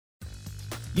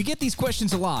You get these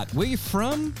questions a lot. Where you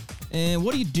from and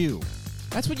what do you do?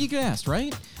 That's what you get asked,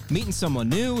 right? Meeting someone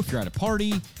new if you're at a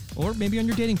party or maybe on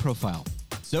your dating profile.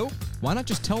 So why not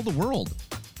just tell the world?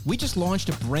 We just launched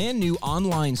a brand new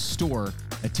online store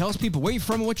that tells people where you're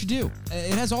from and what you do.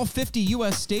 It has all 50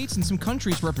 U.S. states and some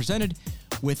countries represented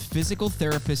with physical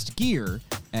therapist gear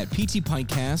at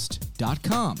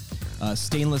ptpintcast.com. A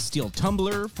stainless steel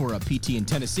tumbler for a PT in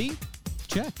Tennessee?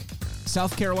 Check.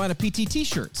 South Carolina PT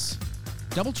t-shirts?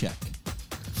 Double check.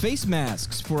 Face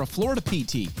masks for a Florida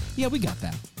PT? Yeah, we got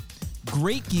that.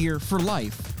 Great gear for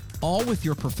life, all with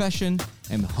your profession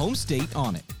and home state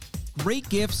on it. Great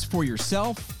gifts for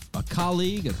yourself, a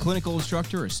colleague, a clinical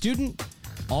instructor, a student,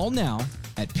 all now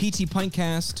at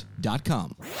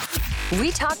ptpintcast.com.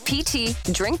 We talk PT,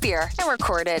 drink beer, and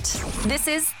record it. This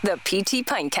is the PT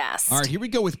Pintcast. All right, here we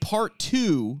go with part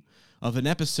 2 of an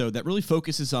episode that really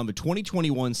focuses on the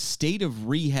 2021 State of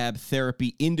Rehab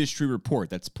Therapy Industry Report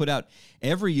that's put out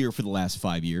every year for the last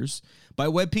 5 years by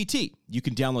WebPT. You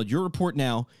can download your report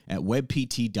now at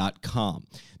webpt.com.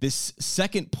 This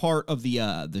second part of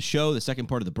the show, the second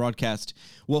part of the broadcast,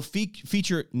 will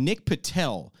feature Nick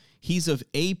Patel. He's of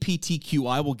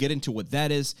APTQI. We'll get into what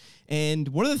that is and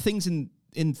what are the things in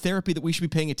therapy that we should be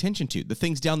paying attention to, the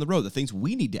things down the road, the things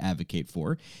we need to advocate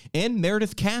for, and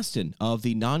Meredith Castin of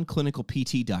the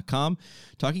nonclinicalpt.com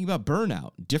talking about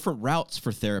burnout, different routes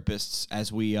for therapists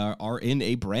as we are in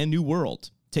a brand new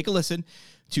world. Take a listen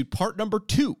to part number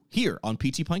 2 here on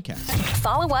PT Pintcast.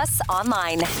 Follow us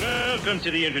online. Welcome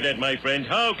to the internet, my friend.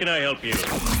 How can I help you?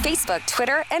 Facebook,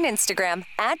 Twitter, and Instagram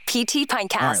at PT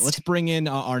Pintcast. All right, let's bring in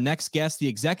our next guest, the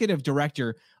executive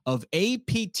director of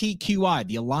APTQI,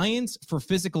 the Alliance for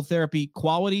Physical Therapy,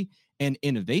 Quality, and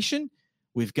Innovation.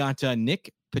 We've got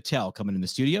Nick Patel coming in the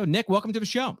studio. Nick, welcome to the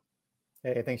show.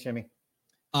 Hey, thanks, Jimmy.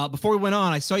 Before we went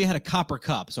on, I saw you had a copper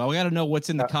cup, so I got to know what's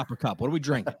in the copper cup. What are we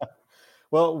drinking?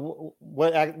 Well,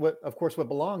 what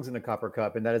belongs in the copper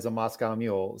cup, and that is a Moscow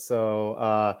Mule.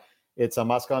 So it's a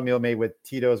Moscow Mule made with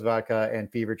Tito's vodka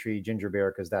and Fever Tree ginger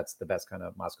beer, because that's the best kind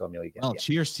of Moscow Mule you can get.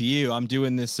 Cheers to you. I'm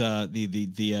doing this,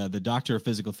 the doctor of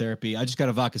physical therapy. I just got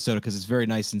a vodka soda because it's very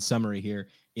nice and summery here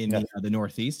in the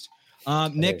Northeast.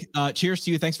 Nick, cheers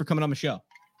to you. Thanks for coming on the show.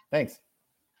 Thanks.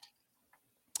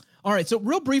 All right. So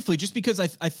real briefly, just because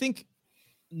I think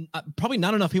probably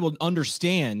not enough people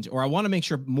understand, or I want to make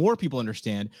sure more people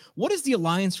understand, what is the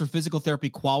Alliance for Physical Therapy,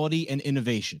 Quality, and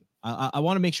Innovation? I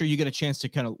want to make sure you get a chance to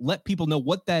kind of let people know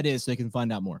what that is so they can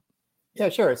find out more. Yeah,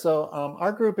 sure. So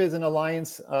our group is an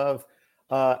alliance of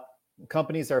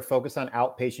companies that are focused on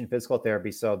outpatient physical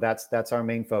therapy. So that's our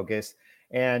main focus.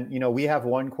 And, we have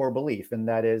one core belief, and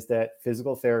that is that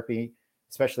physical therapy,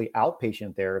 especially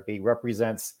outpatient therapy,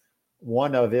 represents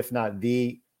one of, if not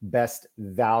the best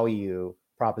value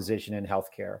proposition in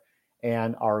healthcare.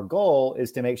 And our goal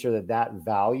is to make sure that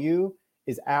value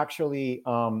is actually,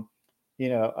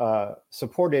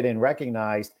 supported and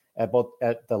recognized at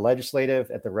the legislative,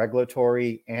 at the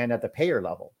regulatory, and at the payer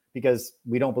level, because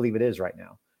we don't believe it is right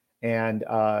now. And,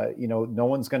 no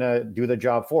one's going to do the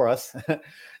job for us.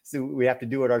 So we have to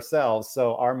do it ourselves.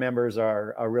 So our members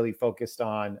are really focused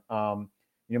on,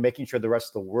 making sure the rest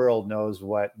of the world knows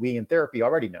what we in therapy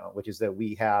already know, which is that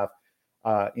we have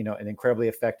an incredibly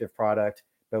effective product,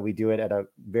 but we do it at a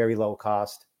very low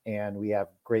cost, and we have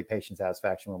great patient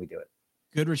satisfaction when we do it.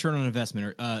 Good return on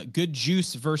investment, or good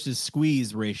juice versus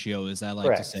squeeze ratio, as I like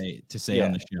Correct. to say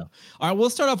on the show. All right, we'll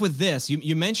start off with this.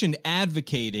 You mentioned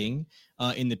advocating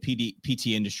in the PT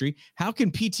industry. How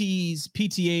can PTs,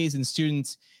 PTAs, and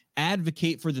students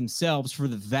advocate for themselves for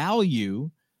the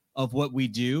value of what we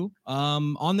do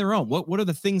on their own? What are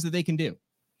the things that they can do?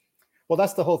 Well,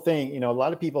 that's the whole thing. A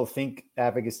lot of people think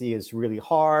advocacy is really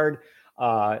hard,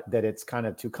 that it's kind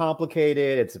of too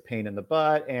complicated. It's a pain in the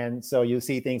butt. And so you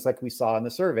see things like we saw in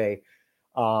the survey,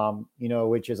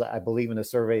 which is, I believe in the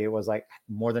survey, it was like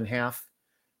more than half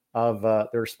of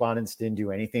the respondents didn't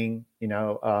do anything,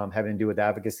 having to do with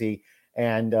advocacy.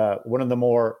 And one of the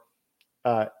more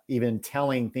even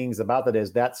telling things about that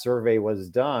is that survey was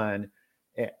done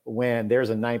when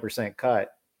there's a 9%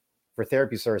 cut for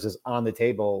therapy services on the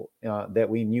table that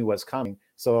we knew was coming.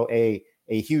 So a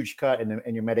huge cut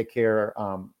in your Medicare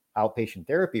outpatient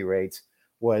therapy rates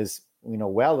was,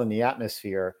 well in the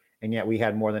atmosphere. And yet we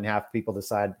had more than half people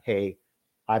decide, hey,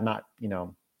 I'm not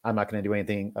going to do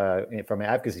anything from an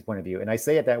advocacy point of view. And I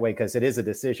say it that way because it is a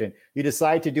decision. You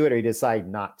decide to do it or you decide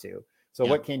not to. So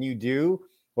what can you do?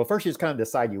 Well, first you just kind of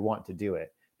decide you want to do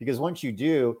it, because once you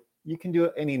do, you can do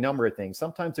any number of things.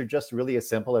 Sometimes they're just really as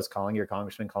simple as calling your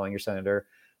congressman, calling your senator,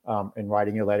 and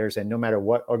writing your letters. And no matter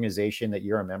what organization that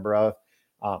you're a member of,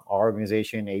 Our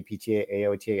organization, APTA,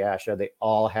 AOTA, ASHA, they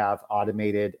all have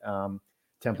automated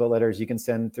template letters you can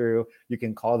send through. You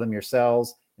can call them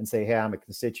yourselves and say, hey, I'm a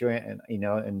constituent, and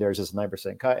and there's this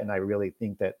 9% cut, and I really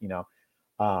think that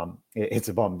it's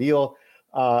a bum deal.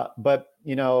 But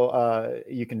you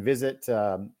can visit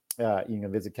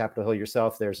Capitol Hill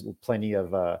yourself. There's plenty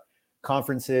of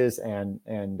conferences and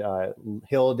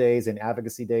Hill days and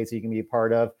advocacy days you can be a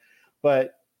part of.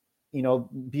 But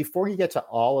before you get to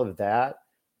all of that,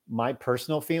 my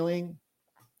personal feeling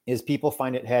is people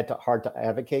find it hard to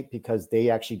advocate because they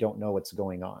actually don't know what's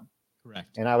going on.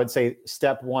 Correct. And I would say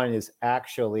step one is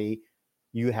actually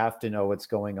you have to know what's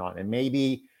going on. And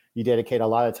maybe you dedicate a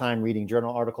lot of time reading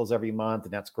journal articles every month,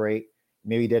 and that's great.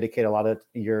 Maybe dedicate a lot of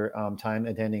your time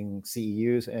attending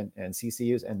CEUs and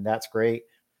CCUs, and that's great.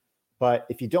 But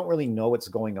if you don't really know what's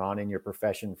going on in your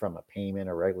profession from a payment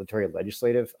or regulatory or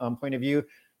legislative point of view,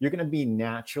 you're going to be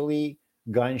naturally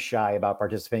gun shy about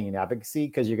participating in advocacy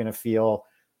because you're going to feel,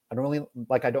 I don't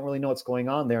really know what's going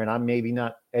on there, and I'm maybe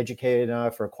not educated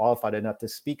enough or qualified enough to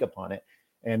speak upon it.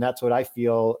 And that's what I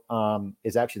feel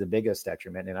is actually the biggest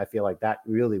detriment. And I feel like that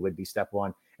really would be step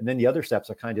one. And then the other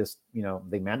steps are kind of just,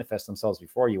 they manifest themselves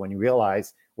before you when you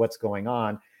realize what's going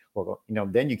on. Well,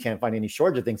 then you can't find any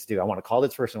shortage of things to do. I want to call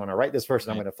this person, I want to write this person,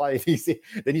 right. I'm going to fly DC.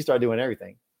 Then you start doing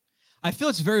everything. I feel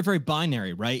it's very, very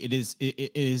binary, right? It is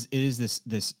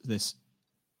this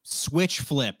switch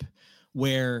flip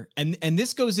where, and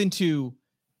this goes into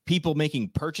people making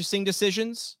purchasing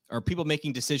decisions or people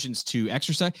making decisions to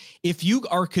exercise. If you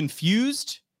are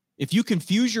confused, if you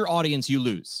confuse your audience, you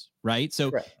lose, right?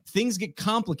 So Correct. Things get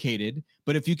complicated,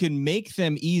 but if you can make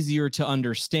them easier to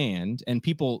understand, and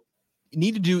people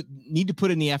need to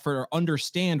put in the effort or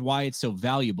understand why it's so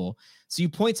valuable. So you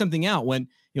point something out when,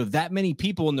 that many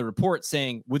people in the report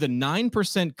saying with a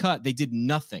 9% cut, they did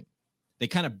nothing. They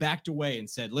kind of backed away and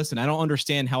said, listen, I don't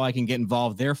understand how I can get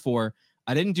involved. Therefore,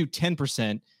 I didn't do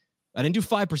 10%. I didn't do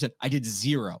 5%. I did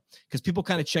 0 because people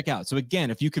kind of check out. So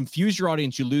again, if you confuse your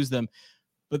audience, you lose them.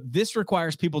 But this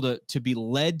requires people to be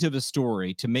led to the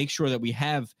story to make sure that we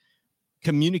have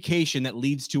communication that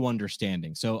leads to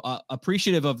understanding. So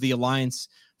appreciative of the Alliance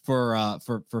for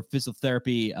Physical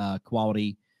Therapy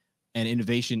Quality and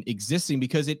Innovation existing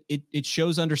because it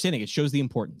shows understanding. It shows the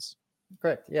importance.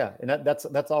 Correct. Yeah. And that's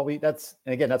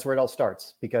where it all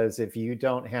starts, because if you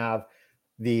don't have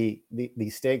the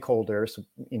stakeholders,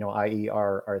 i.e.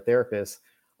 our therapists,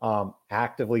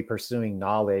 actively pursuing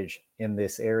knowledge in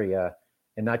this area,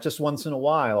 and not just once in a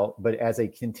while, but as a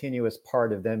continuous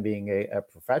part of them being a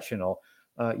professional,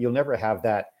 you'll never have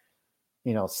that,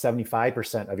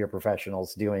 75% of your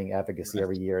professionals doing advocacy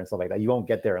every year and stuff like that. You won't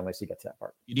get there unless you get to that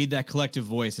part. You need that collective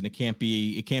voice, and it can't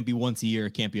be once a year.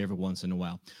 It can't be every once in a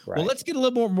while. Right. Well, let's get a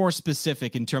little more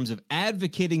specific in terms of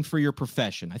advocating for your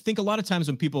profession. I think a lot of times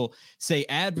when people say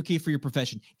advocate for your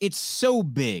profession, it's so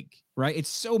big, right? It's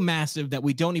so massive that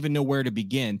we don't even know where to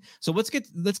begin. So let's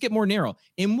get more narrow.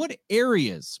 In what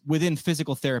areas within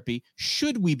physical therapy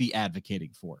should we be advocating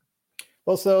for?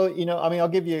 Well, so, I'll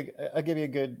give you a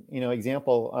good,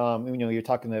 example. You're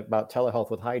talking about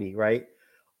telehealth with Heidi, right?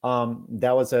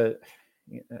 That was an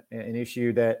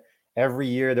issue that every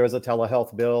year there was a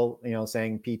telehealth bill,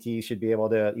 saying PT should be able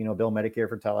to, bill Medicare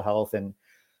for telehealth, and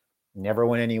never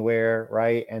went anywhere,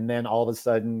 right? And then all of a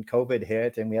sudden COVID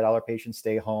hit and we had all our patients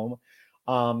stay home.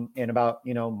 And about,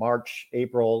 March,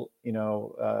 April, we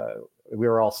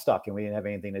were all stuck and we didn't have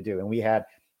anything to do. And we had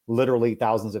literally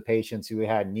thousands of patients who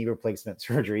had knee replacement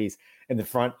surgeries in the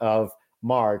front of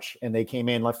March, and they came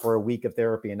in, left for a week of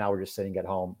therapy, and now we're just sitting at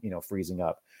home, freezing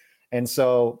up. And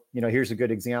so, here's a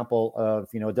good example of,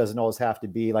 it doesn't always have to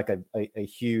be like a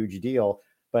huge deal,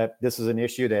 but this is an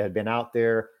issue that had been out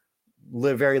there,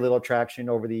 very little traction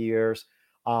over the years.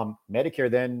 Medicare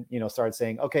then, started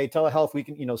saying, okay, telehealth, we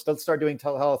can, let's start doing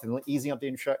telehealth and easing up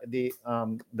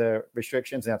the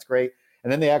restrictions, and that's great.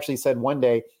 And then they actually said one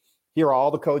day, here are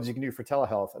all the codes you can do for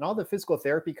telehealth. And all the physical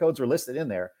therapy codes were listed in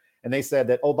there. And they said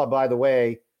that, oh, by the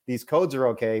way, these codes are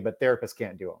okay, but therapists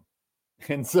can't do them.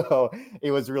 And so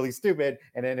it was really stupid.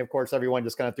 And then, of course, everyone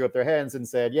just kind of threw up their hands and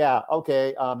said, yeah,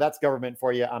 okay, that's government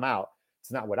for you. I'm out.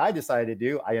 It's not what I decided to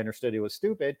do. I understood it was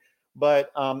stupid.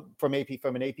 But from an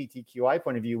APTQI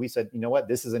point of view, we said, you know what,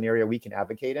 this is an area we can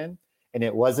advocate in. And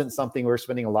it wasn't something we were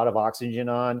spending a lot of oxygen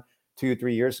on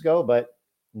 2-3 years ago, but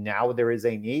now there is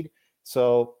a need.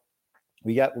 So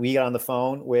we got on the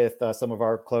phone with some of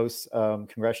our close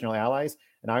congressional allies.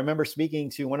 And I remember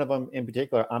speaking to one of them in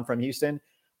particular. I'm from Houston.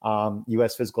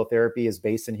 U.S. Physical Therapy is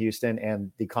based in Houston.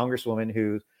 And the congresswoman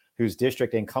whose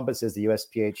district encompasses the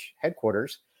USPH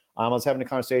headquarters, I was having a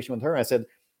conversation with her. And I said,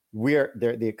 we're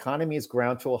there. The economy is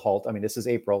ground to a halt. I mean, this is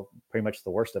April, pretty much the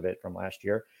worst of it from last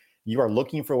year. You are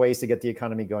looking for ways to get the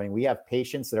economy going. We have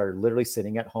patients that are literally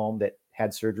sitting at home that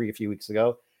had surgery a few weeks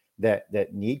ago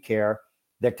that need care.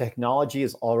 The technology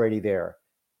is already there.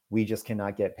 We just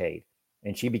cannot get paid.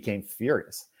 And she became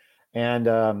furious. And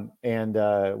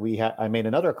I made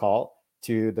another call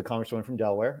to the congresswoman from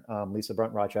Delaware, Lisa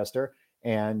Brunt Rochester.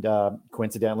 And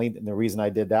coincidentally, the reason I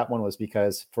did that one was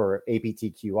because for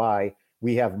APTQI,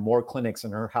 we have more clinics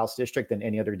in her House district than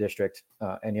any other district,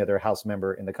 any other House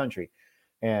member in the country.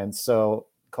 And so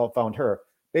found her.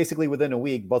 Basically, within a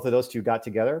week, both of those two got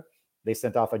together. They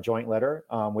sent off a joint letter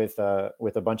with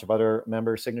a bunch of other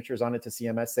member signatures on it to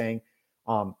CMS saying,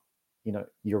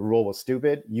 your rule was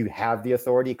stupid. You have the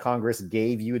authority. Congress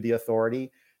gave you the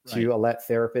authority to let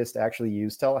therapists actually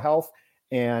use telehealth.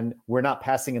 And we're not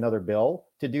passing another bill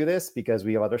to do this because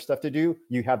we have other stuff to do.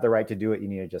 You have the right to do it. You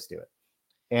need to just do it.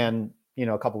 And,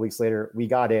 a couple of weeks later, we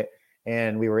got it.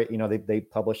 And we were, they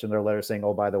published in their letter saying,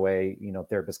 oh, by the way,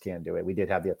 therapists can do it. We did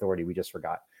have the authority. We just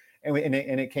forgot. And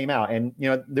it came out. And,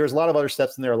 there's a lot of other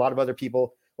steps in there. A lot of other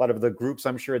people, a lot of the groups,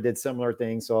 I'm sure, did similar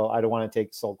things. So I don't want to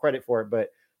take sole credit for it. But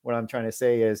what I'm trying to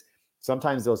say is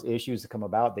sometimes those issues that come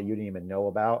about that you didn't even know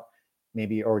about,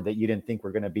 maybe, or that you didn't think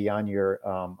were going to be on your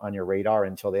radar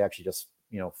until they actually just,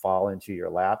 fall into your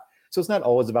lap. So it's not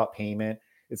always about payment.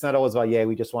 It's not always about,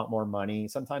 we just want more money.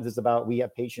 Sometimes it's about, we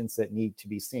have patients that need to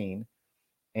be seen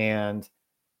and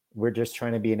we're just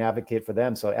trying to be an advocate for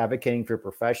them. So advocating for your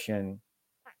profession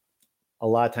a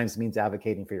lot of times means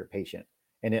advocating for your patient,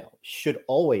 and it should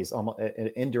always almost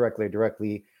indirectly or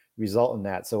directly result in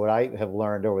that. So what I have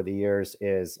learned over the years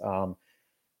is,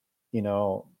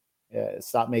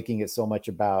 stop making it so much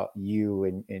about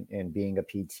you and being a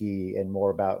PT and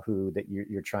more about who that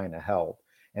you're trying to help.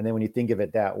 And then when you think of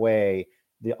it that way,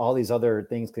 all these other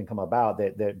things can come about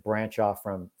that branch off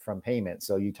from payment.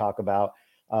 So you talk about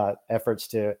efforts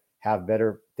to have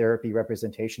better therapy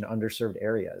representation in underserved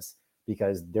areas,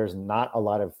 because there's not a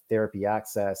lot of therapy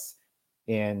access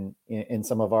in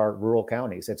some of our rural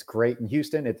counties. It's great in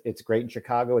Houston. It's great in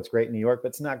Chicago. It's great in New York, but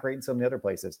it's not great in some of the other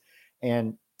places.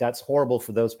 And that's horrible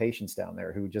for those patients down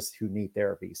there who need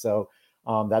therapy. So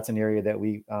that's an area that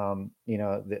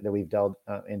that we've delved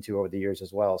into over the years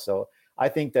as well. So I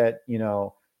think that,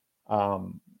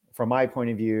 from my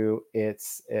point of view,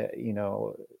 it's,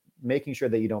 making sure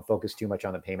that you don't focus too much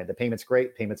on the payment. The payment's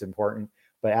great. Payment's important,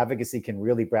 but advocacy can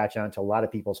really branch onto a lot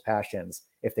of people's passions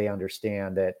if they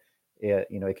understand that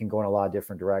it can go in a lot of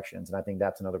different directions. And I think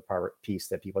that's another piece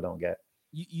that people don't get.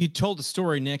 You told a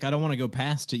story, Nick. I don't want to go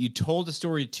past it. You told a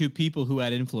story to two people who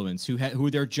had influence,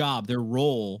 who their job, their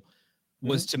role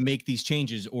was to make these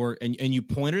changes, and you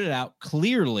pointed it out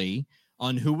clearly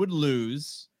on who would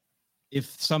lose if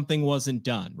something wasn't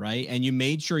done, right? And you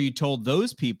made sure you told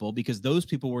those people, because those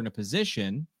people were in a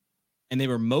position and they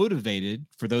were motivated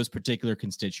for those particular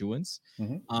constituents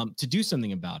to do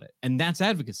something about it. And that's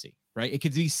advocacy, right? It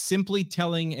could be simply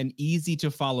telling an easy to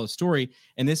follow story.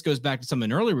 And this goes back to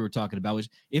something earlier we were talking about, which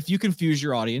if you confuse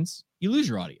your audience, you lose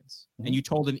your audience. And you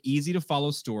told an easy to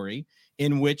follow story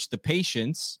in which the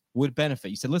patients would benefit.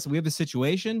 You said, listen, we have a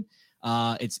situation.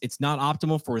 It's not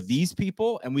optimal for these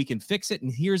people, and we can fix it.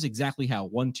 And here's exactly how.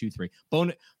 1, 2, 3.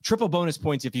 Triple bonus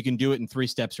points if you can do it in 3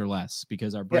 steps or less,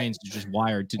 because our brains are just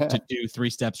wired to do 3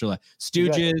 steps or less.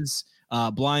 Stooges,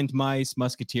 blind mice,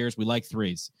 musketeers. We like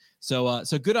 3s. So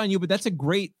good on you. But that's a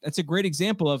great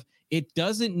example of, it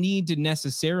doesn't need to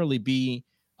necessarily be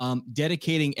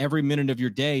dedicating every minute of your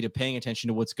day to paying attention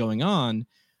to what's going on.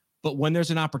 But when there's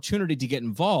an opportunity to get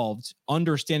involved,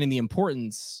 understanding the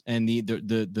importance and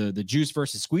the juice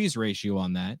versus squeeze ratio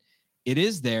on that, it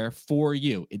is there for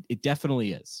you. It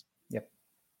definitely is. Yep.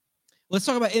 Let's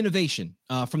talk about innovation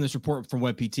from this report from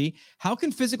WebPT. How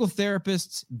can physical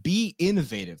therapists be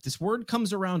innovative? This word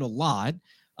comes around a lot.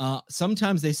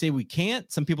 Sometimes they say we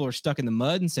can't. Some people are stuck in the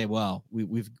mud and say, well,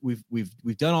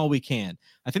 we've done all we can.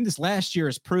 I think this last year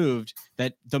has proved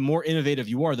that the more innovative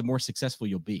you are, the more successful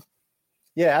you'll be.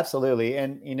 Yeah, absolutely.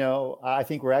 And, I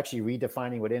think we're actually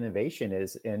redefining what innovation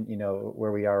is and,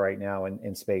 where we are right now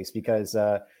in space, because,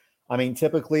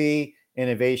 typically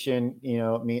innovation,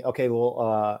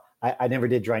 I never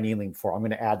did dry needling before. I'm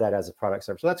going to add that as a product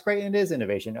service. So that's great. And it is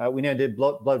innovation. We now did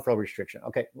blood flow restriction.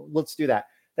 Okay, let's do that.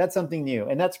 That's something new.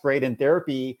 And that's great. And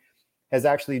therapy has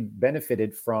actually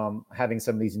benefited from having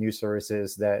some of these new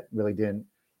services that really didn't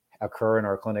occur in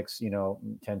our clinics,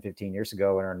 10, 15 years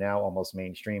ago, and are now almost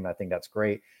mainstream. I think that's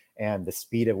great. And the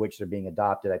speed at which they're being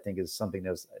adopted, I think, is something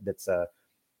that's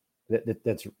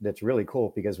that's really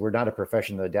cool, because we're not a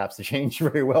profession that adapts to change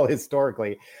very well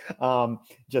historically.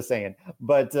 Just saying.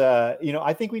 But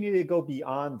I think we need to go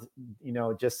beyond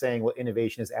just saying, well,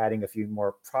 innovation is adding a few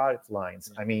more product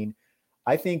lines. I mean,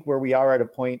 I think where we are at a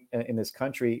point in this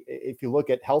country, if you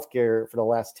look at healthcare for the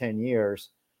last 10 years,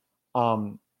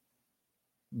 probably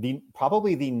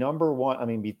the number one, I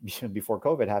mean, before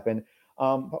COVID happened,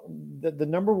 the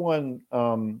number one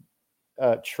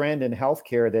trend in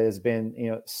healthcare that has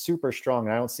been, super strong,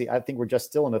 and I think we're just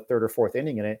still in the third or fourth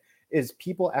inning in it, is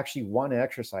people actually want to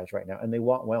exercise right now, and they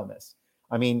want wellness.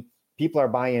 I mean, people are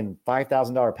buying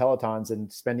 $5,000 Pelotons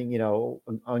and spending,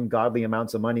 ungodly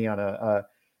amounts of money on a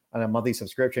monthly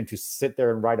subscription to sit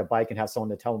there and ride a bike and have someone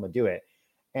to tell them to do it.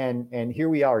 And here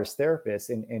we are as therapists,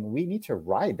 and we need to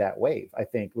ride that wave. I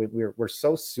think we're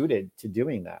so suited to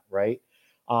doing that, right?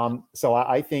 So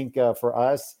I think for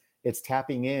us, it's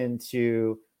tapping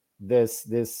into this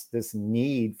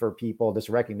need for people, this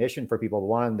recognition for people,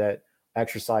 one, that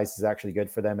exercise is actually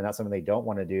good for them and not something they don't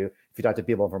want to do. If you talk to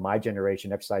people from my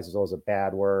generation, exercise is always a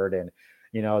bad word, and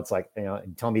it's like,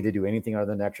 tell me to do anything other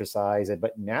than exercise.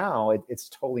 But now it's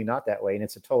totally not that way, and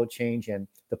it's a total change in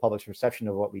the public's perception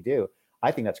of what we do.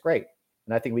 I think that's great,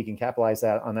 and I think we can capitalize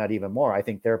on that even more. I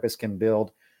think therapists can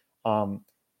build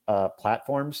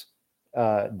platforms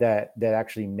that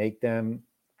actually make them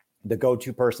the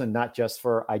go-to person, not just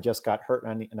for I just got hurt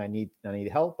and I need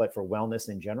help, but for wellness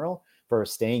in general, for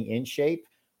staying in shape,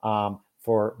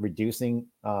 for reducing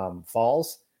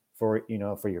falls, for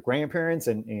your grandparents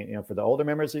and for the older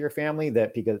members of your family,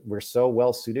 that because we're so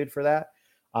well suited for that.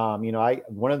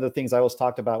 One of the things I always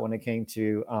talked about when it came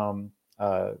to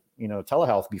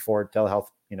telehealth, before telehealth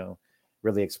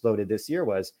really exploded this year,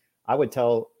 was I would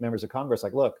tell members of Congress,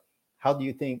 like, look, how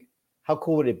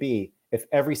cool would it be if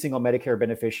every single Medicare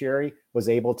beneficiary was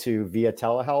able to, via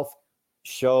telehealth,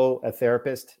 show a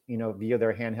therapist, via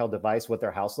their handheld device, what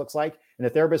their house looks like. And the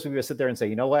therapist would sit there and say,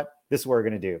 you know what, this is what we're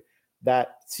going to do.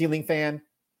 That ceiling fan,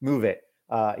 move it.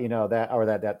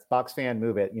 That box fan,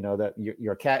 move it. That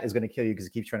your cat is going to kill you because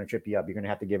it keeps trying to trip you up. You're going to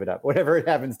have to give it up, whatever it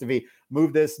happens to be.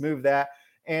 Move this, move that.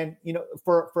 And,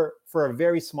 for a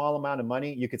very small amount of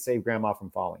money, you could save grandma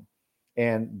from falling.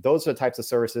 And those are the types of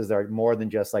services that are more than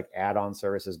just like add-on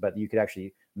services, but you could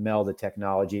actually meld the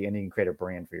technology and you can create a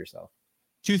brand for yourself.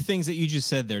 Two things that you just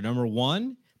said there. Number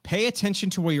one, pay attention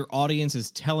to what your audience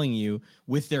is telling you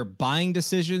with their buying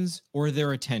decisions or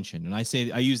their attention. And I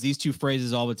use these two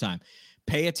phrases all the time: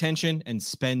 pay attention and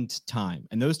spend time.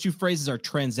 And those two phrases are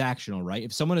transactional, right?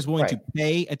 If someone is willing to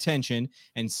pay attention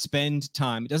and spend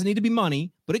time, it doesn't need to be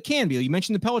money, but it can be. You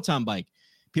mentioned the Peloton bike.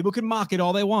 People can mock it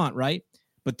all they want, right?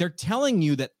 But they're telling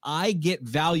you that I get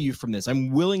value from this. I'm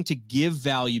willing to give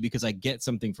value because I get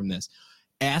something from this.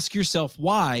 Ask yourself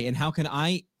why, and how can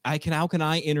I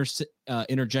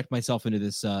interject myself into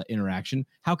this interaction?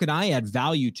 How can I add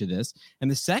value to this?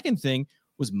 And the second thing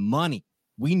was money.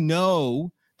 We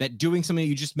know that doing something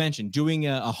you just mentioned, doing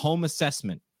a home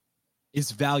assessment, is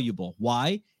valuable.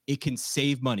 Why? It can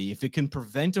save money. If it can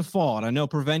prevent a fall, and I know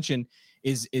prevention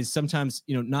is sometimes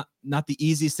not the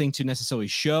easiest thing to necessarily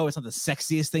show. It's not the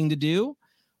sexiest thing to do.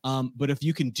 But if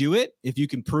you can do it, if you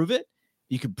can prove it,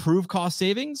 you can prove cost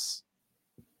savings,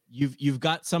 you've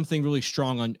got something really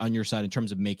strong on your side in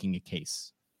terms of making a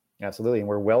case. Absolutely. And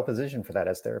we're well positioned for that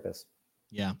as therapists.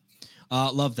 Yeah.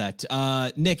 Love that.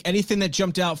 Nick, anything that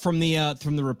jumped out from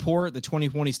the report, the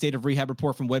 2020 State of Rehab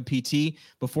report from WebPT,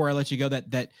 before I let you go,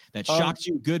 that shocked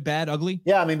you? Good, bad, ugly?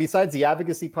 Yeah. I mean, besides the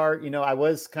advocacy part, I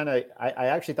was I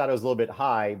actually thought it was a little bit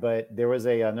high, but there was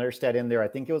another stat in there. I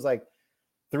think it was like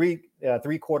three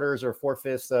quarters or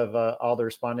 4/5 of all the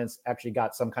respondents actually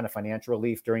got some kind of financial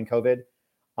relief during COVID,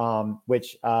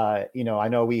 which, I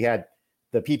know we had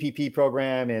the PPP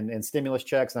program and stimulus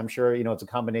checks. I'm sure, it's a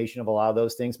combination of a lot of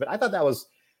those things, but I thought that was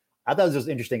just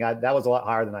interesting. That was a lot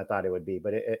higher than I thought it would be,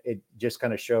 but it just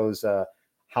kind of shows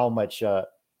how much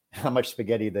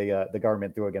spaghetti the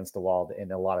government threw against the wall,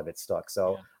 and a lot of it stuck.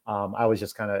 So I was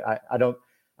just I don't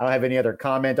have any other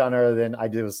comment on it other than I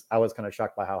was kind of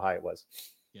shocked by how high it was.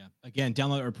 Yeah. Again,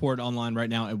 download the report online right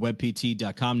now at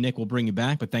webpt.com. Nick will bring you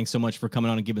back, but thanks so much for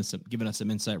coming on and giving us some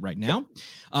insight right now.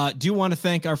 Do want to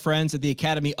thank our friends at the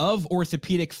Academy of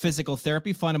Orthopedic Physical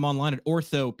Therapy. Find them online at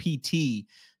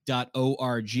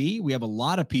orthopt.org. We have a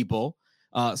lot of people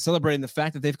celebrating the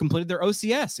fact that they've completed their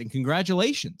OCS, and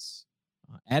congratulations.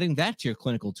 Adding that to your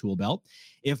clinical tool belt.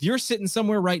 If you're sitting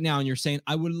somewhere right now and you're saying,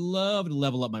 I would love to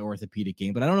level up my orthopedic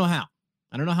game, but I don't know how.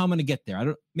 I don't know how I'm going to get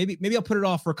there. Maybe I'll put it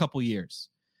off for a couple years.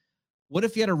 What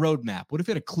if you had a roadmap? What if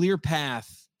you had a clear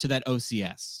path to that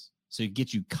OCS? So it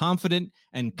gets you confident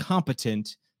and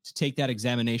competent to take that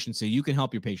examination so you can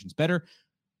help your patients better.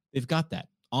 They've got that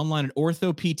online at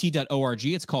orthopt.org.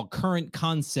 It's called Current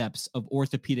Concepts of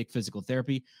Orthopedic Physical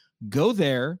Therapy. Go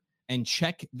there and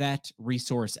check that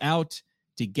resource out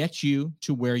to get you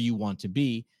to where you want to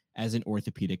be as an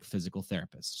orthopedic physical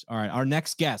therapist. All right, our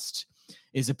next guest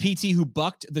is a PT who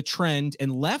bucked the trend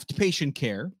and left patient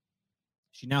care.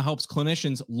 She now helps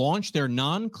clinicians launch their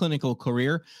non-clinical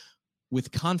career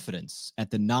with confidence at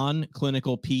the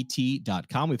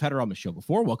nonclinicalpt.com. We've had her on the show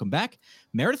before. Welcome back,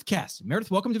 Meredith Castin.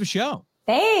 Meredith, welcome to the show.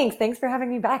 Thanks for having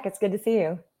me back. It's good to see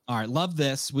you. All right, love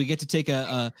this. We get to take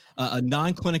a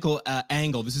non-clinical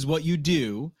angle. This is what you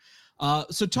do.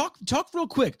 So talk real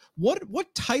quick.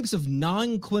 What types of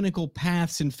non-clinical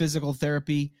paths in physical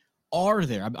therapy are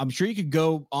there? I'm sure you could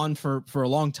go on for a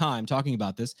long time talking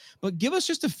about this, but give us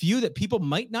just a few that people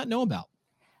might not know about.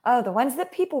 Oh, the ones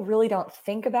that people really don't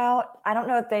think about. I don't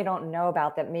know if they don't know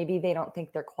about that. Maybe they don't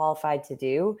think they're qualified to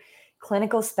do.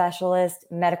 Clinical specialist,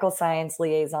 medical science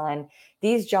liaison.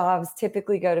 These jobs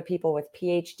typically go to people with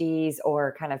PhDs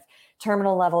or kind of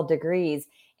terminal level degrees,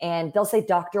 and they'll say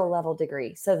doctoral level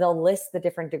degree. So they'll list the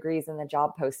different degrees in the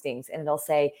job postings, and they'll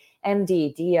say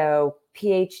MD, DO,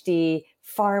 PhD,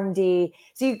 PharmD.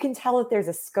 So you can tell that there's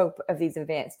a scope of these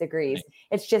advanced degrees. Right.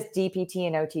 It's just DPT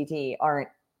and OTT aren't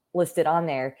listed on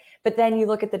there. But then you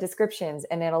look at the descriptions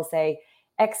and it'll say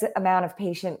X amount of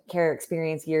patient care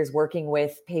experience years working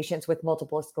with patients with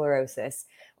multiple sclerosis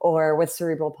or with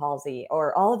cerebral palsy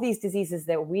or all of these diseases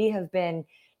that we have been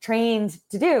trained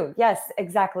to do. Yes,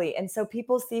 exactly. And so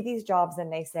people see these jobs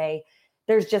and they say,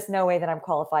 there's just no way that I'm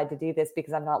qualified to do this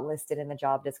because I'm not listed in the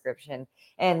job description.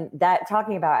 And that,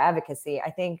 talking about advocacy,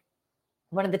 I think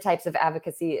one of the types of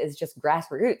advocacy is just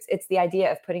grassroots. It's the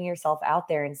idea of putting yourself out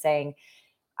there and saying,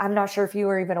 I'm not sure if you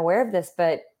were even aware of this,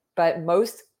 but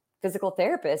most physical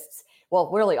therapists,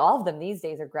 well, really all of them these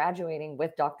days, are graduating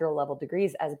with doctoral level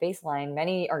degrees as baseline.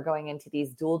 Many are going into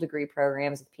these dual degree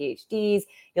programs with PhDs.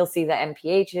 You'll see the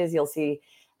MPHs, you'll see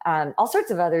all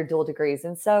sorts of other dual degrees.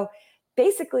 And so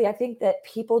basically, I think that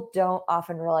people don't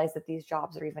often realize that these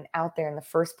jobs are even out there in the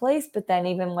first place. But then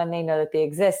even when they know that they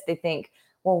exist, they think,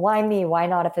 well, why me? Why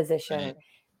not a physician? Right.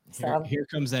 Here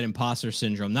comes that imposter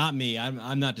syndrome. Not me.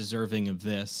 I'm not deserving of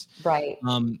this. Right.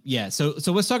 Yeah. So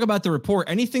let's talk about the report.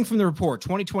 Anything from the report,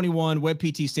 2021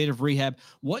 WebPT State of Rehab.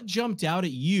 What jumped out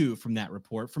at you from that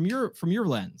report, from your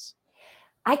lens?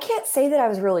 I can't say that I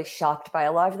was really shocked by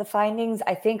a lot of the findings.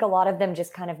 I think a lot of them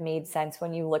just kind of made sense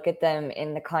when you look at them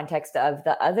in the context of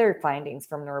the other findings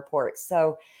from the report.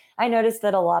 So I noticed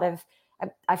that a lot of,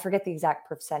 I forget the exact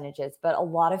percentages, but a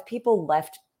lot of people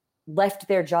left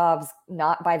their jobs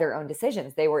not by their own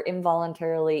decisions. They were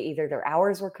involuntarily, either their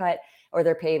hours were cut or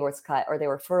their pay was cut or they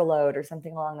were furloughed or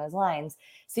something along those lines.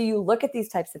 So you look at these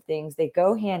types of things, they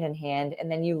go hand in hand. And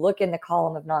then you look in the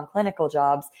column of non-clinical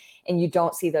jobs and you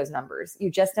don't see those numbers. You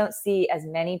just don't see as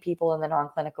many people in the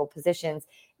non-clinical positions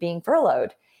being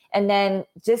furloughed. And then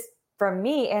just from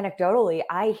me, anecdotally,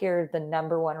 I hear the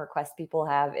number one request people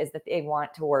have is that they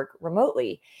want to work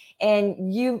remotely.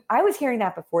 And I was hearing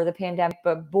that before the pandemic,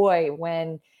 but boy,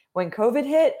 when COVID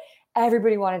hit,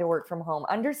 everybody wanted to work from home.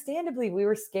 Understandably, we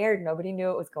were scared. Nobody knew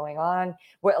what was going on.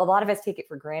 A lot of us take it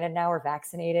for granted now we're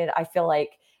vaccinated. I feel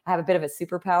like I have a bit of a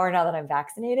superpower now that I'm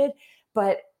vaccinated.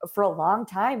 But for a long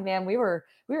time, man, we were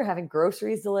having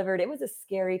groceries delivered. It was a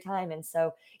scary time. And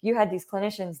so you had these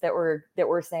clinicians that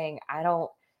were saying,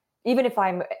 even if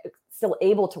I'm still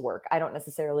able to work, I don't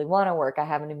necessarily want to work. I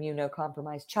have an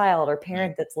immunocompromised child or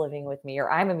parent that's living with me,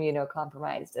 or I'm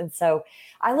immunocompromised. And so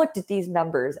I looked at these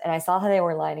numbers and I saw how they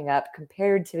were lining up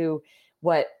compared to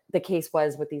what the case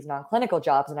was with these non-clinical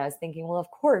jobs. And I was thinking, well,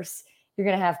 of course, you're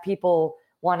going to have people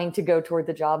wanting to go toward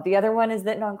the job. The other one is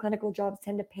that non-clinical jobs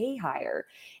tend to pay higher.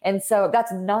 And so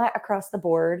that's not across the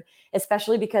board,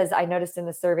 especially because I noticed in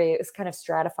the survey, it was kind of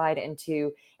stratified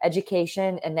into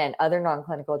education and then other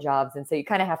non-clinical jobs. And so you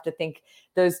kind of have to think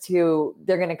those two,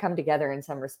 they're going to come together in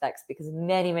some respects because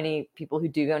many, many people who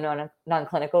do go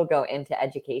non-clinical go into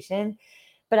education.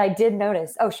 But I did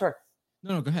notice, oh, sure.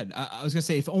 No, go ahead. I was going to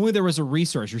say, if only there was a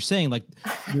resource. You're saying like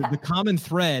the common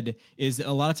thread is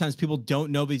a lot of times people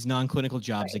don't know these non-clinical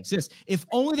jobs exist. If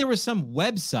only there was some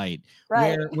website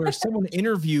where someone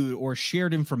interviewed or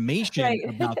shared information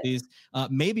about these,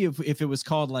 maybe if it was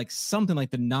called like something like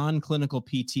the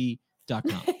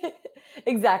nonclinicalpt.com.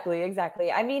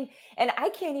 Exactly. I mean, and I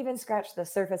can't even scratch the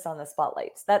surface on the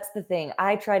spotlights. That's the thing.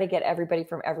 I try to get everybody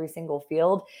from every single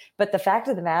field. But the fact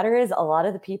of the matter is a lot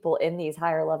of the people in these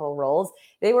higher level roles,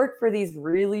 they work for these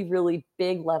really, really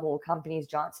big level companies,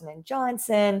 Johnson &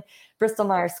 Johnson, Bristol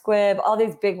Myers Squibb, all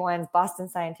these big ones, Boston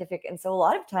Scientific. And so a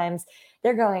lot of times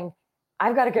they're going,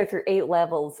 I've got to go through 8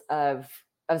 levels of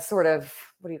sort of,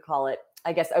 what do you call it?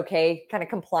 I guess, okay, kind of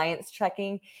compliance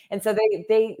checking. And so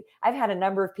I've had a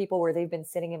number of people where they've been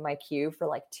sitting in my queue for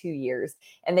like 2 years,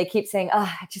 and they keep saying,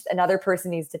 just another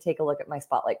person needs to take a look at my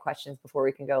spotlight questions before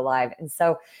we can go live. And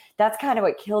so that's kind of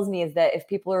what kills me, is that if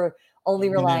people are only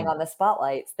relying on the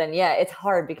spotlights, then yeah, it's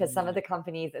hard, because some of the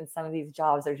companies and some of these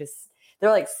jobs are they're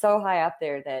like so high up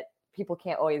there that people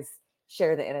can't always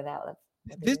share the in and out.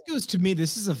 This goes to me.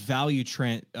 This is a value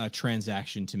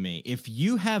transaction to me. If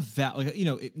you have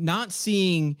not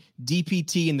seeing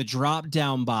DPT in the drop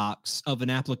down box of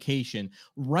an application,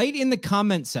 right in the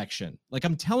comment section, like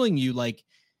I'm telling you, like,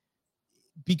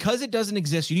 because it doesn't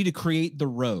exist, you need to create the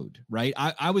road, right?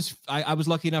 I was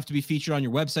lucky enough to be featured on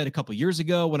your website a couple of years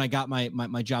ago when I got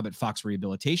my job at Fox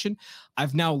Rehabilitation.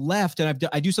 I've now left, and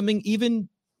I do something even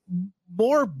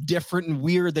more different and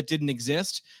weird that didn't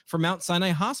exist for Mount Sinai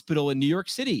Hospital in New York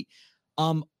City.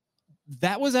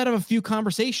 That was out of a few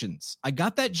conversations. I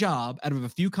got that job out of a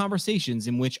few conversations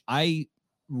in which I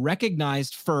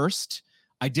recognized first,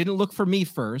 I didn't look for me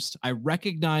first. I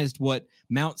recognized what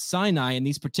Mount Sinai in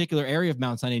these particular area of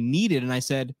Mount Sinai needed. And I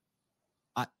said,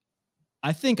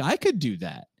 I think I could do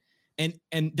that. And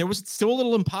there was still a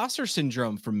little imposter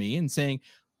syndrome for me and saying,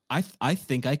 I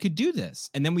think I could do this.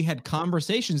 And then we had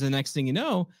conversations. The next thing you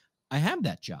know, I have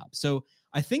that job. So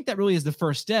I think that really is the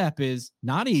first step. Is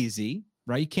not easy,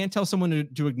 right? You can't tell someone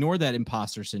to ignore that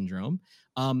imposter syndrome.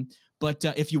 But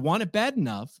if you want it bad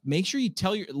enough, make sure you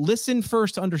listen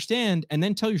first to understand, and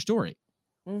then tell your story.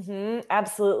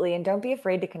 Absolutely. And don't be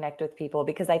afraid to connect with people,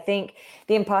 because I think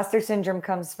the imposter syndrome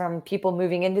comes from people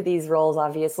moving into these roles,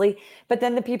 obviously, but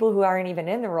then the people who aren't even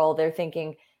in the role, they're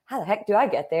thinking, how the heck do I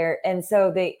get there? And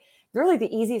so really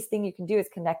the easiest thing you can do is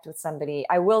connect with somebody.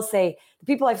 I will say the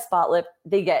people I've spotlit,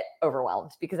 they get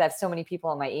overwhelmed because I have so many people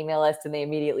on my email list and they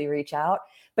immediately reach out.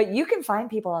 But you can find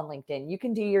people on LinkedIn. You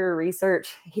can do your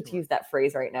research. I hate to use that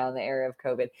phrase right now in the era of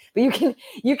COVID, but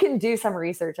you can do some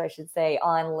research, I should say,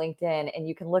 on LinkedIn, and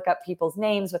you can look up people's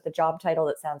names with the job title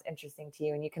that sounds interesting to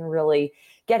you. And you can really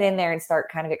get in there and start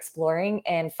kind of exploring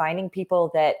and finding people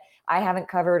that I haven't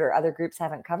covered or other groups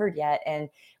haven't covered yet, and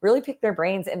really pick their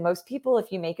brains. And most people,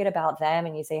 if you make it about them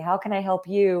and you say, how can I help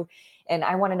you? And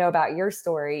I want to know about your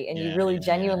story, and you really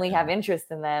genuinely have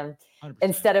interest in them 100%.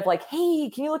 Instead of like, hey,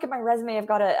 can you look at my resume? I've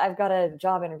got a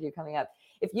job interview coming up.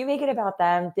 If you make it about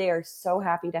them, they are so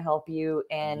happy to help you,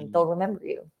 and they'll remember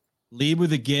you. Lead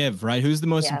with a give, right? Who's the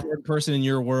most important person in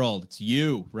your world? It's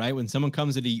you, right? When someone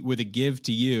comes with a give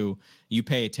to you, you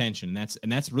pay attention.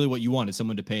 And that's really what you want, is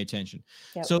someone to pay attention.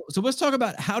 Yep. So let's talk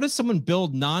about, how does someone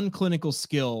build non-clinical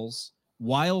skills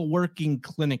while working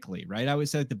clinically, right? I always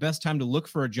say the best time to look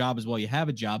for a job is while you have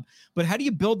a job, but how do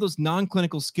you build those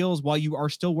non-clinical skills while you are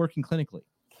still working clinically?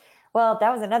 Well,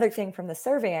 that was another thing from the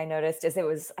survey I noticed, is it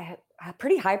was a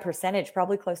pretty high percentage,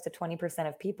 probably close to 20%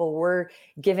 of people were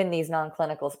given these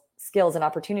non-clinical skills and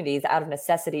opportunities out of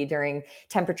necessity during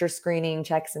temperature screening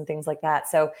checks and things like that.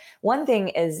 So one thing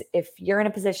is, if you're in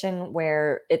a position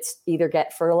where it's either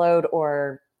get furloughed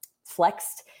or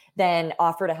flexed, then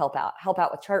offer to help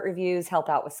out with chart reviews, help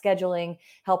out with scheduling,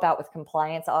 help out with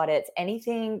compliance audits,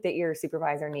 anything that your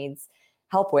supervisor needs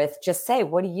help with. Just say,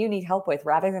 what do you need help with,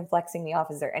 rather than flexing the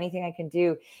office? Is there anything I can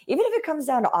do? Even if it comes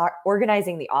down to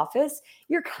organizing the office,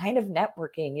 you're kind of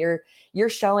networking, you're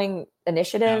showing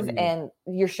initiative value. And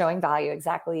you're showing value.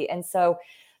 Exactly. And so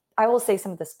I will say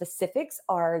some of the specifics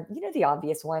are, the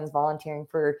obvious ones, volunteering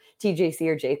for TJC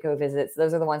or JCO visits.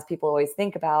 Those are the ones people always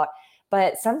think about.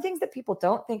 But some things that people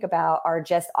don't think about are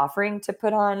just offering to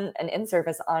put on an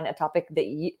in-service on a topic that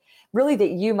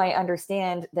you might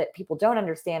understand, that people don't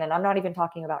understand. And I'm not even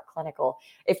talking about clinical.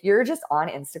 If you're just on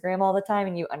Instagram all the time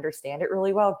and you understand it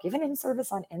really well, give an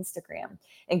in-service on Instagram,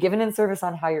 and give an in-service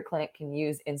on how your clinic can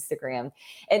use Instagram.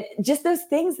 And just those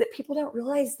things that people don't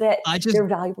realize that they're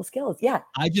valuable skills. Yeah.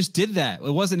 I just did that.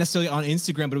 It wasn't necessarily on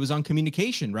Instagram, but it was on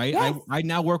communication, right? Yes. I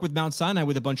now work with Mount Sinai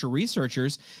with a bunch of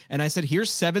researchers. And I said,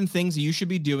 here's 7 things you should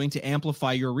be doing to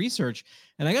amplify your research.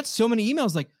 And I got so many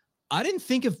emails like, I didn't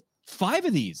think of 5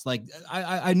 of these. Like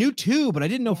I knew 2, but I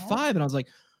didn't know 5. And I was like,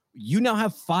 you now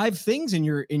have 5 things in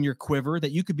your quiver that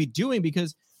you could be doing,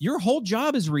 because your whole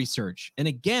job is research. And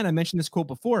again, I mentioned this quote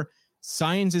before,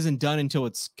 science isn't done until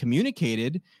it's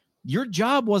communicated. Your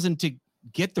job wasn't to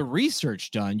get the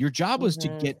research done. Your job was to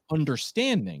get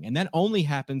understanding. And that only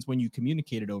happens when you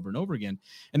communicate it over and over again.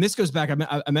 And this goes back,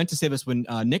 I meant to say this when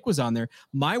Nick was on there.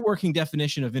 My working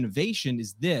definition of innovation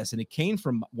is this, and it came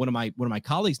from one of my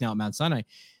colleagues now at Mount Sinai.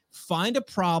 Find a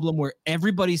problem where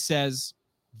everybody says,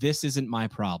 this isn't my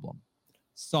problem.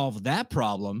 Solve that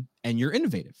problem, and you're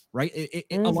innovative, right?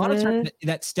 A lot of times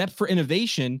that step for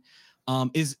innovation,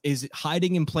 is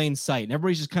hiding in plain sight. And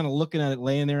everybody's just kind of looking at it,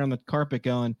 laying there on the carpet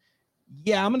going,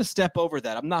 yeah, I'm going to step over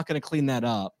that. I'm not going to clean that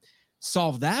up.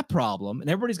 Solve that problem. And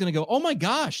everybody's going to go, oh my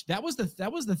gosh, that was the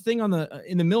thing in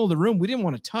the middle of the room we didn't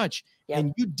want to touch. Yep.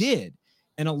 And you did.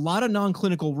 And a lot of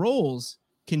non-clinical roles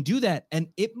can do that. And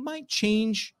it might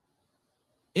change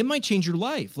your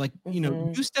life. Like,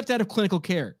 you stepped out of clinical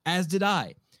care, as did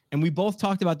I. And we both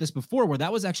talked about this before, where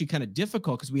that was actually kind of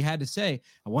difficult because we had to say,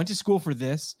 I went to school for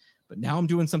this, but now I'm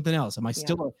doing something else. Am I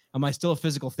still a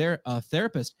physical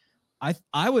therapist?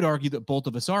 I would argue that both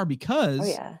of us are,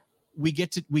 because we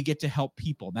get to help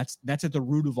people. That's at the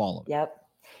root of all of it.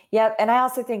 Yep. And I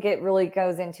also think it really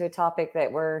goes into a topic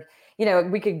that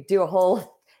we could do a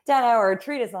whole 10-hour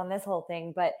treatise on this whole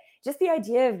thing, but just the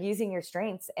idea of using your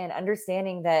strengths and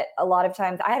understanding that a lot of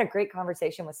times. I had a great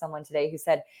conversation with someone today who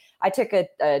said, I took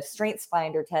a strengths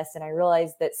finder test and I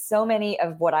realized that so many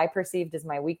of what I perceived as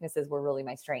my weaknesses were really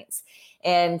my strengths.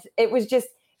 And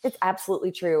it's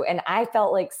absolutely true. And I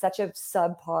felt like such a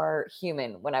subpar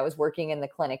human when I was working in the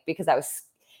clinic, because I was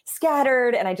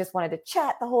scattered and I just wanted to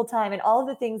chat the whole time, and all of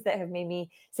the things that have made me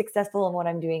successful in what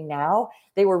I'm doing now,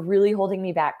 they were really holding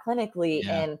me back clinically.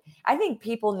 Yeah. And I think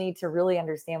people need to really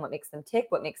understand what makes them tick,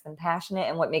 what makes them passionate,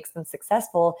 and what makes them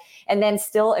successful, and then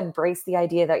still embrace the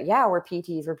idea that, we're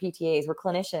PTs, we're PTAs, we're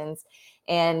clinicians.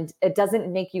 And it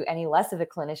doesn't make you any less of a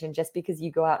clinician just because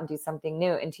you go out and do something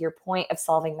new. And to your point of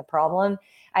solving the problem,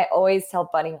 I always tell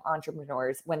budding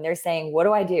entrepreneurs when they're saying, what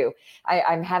do I do?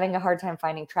 I'm having a hard time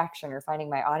finding traction or finding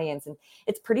my audience. And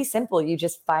it's pretty simple. You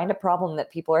just find a problem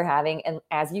that people are having, and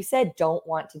as you said, don't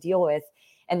want to deal with.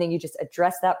 And then you just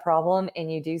address that problem,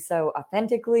 and you do so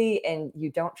authentically, and you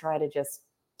don't try to just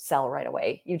sell right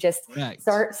away. You just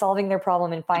start solving their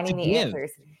problem and finding the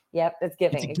answers. Yep, it's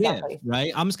giving. Exactly.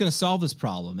 Right. I'm just going to solve this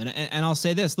problem. And I'll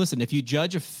say this, listen, if you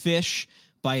judge a fish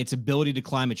by its ability to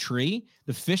climb a tree,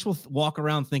 the fish will walk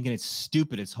around thinking it's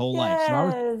stupid its whole life.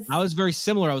 So I was very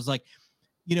similar. I was like,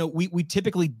 we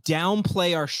typically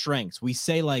downplay our strengths. We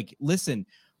say like, listen,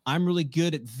 I'm really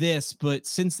good at this, but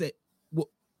since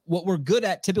what we're good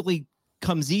at typically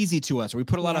comes easy to us, or we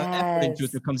put a lot of effort into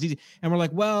it, it comes easy. And we're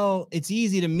like, well, it's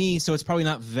easy to me, so it's probably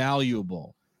not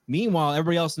valuable. Meanwhile,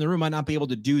 everybody else in the room might not be able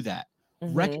to do that.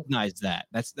 Mm-hmm. Recognize that.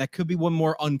 That could be one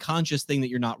more unconscious thing that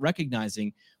you're not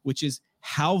recognizing, which is,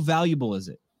 how valuable is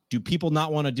it? Do people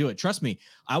not want to do it? Trust me,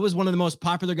 I was one of the most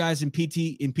popular guys in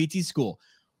PT school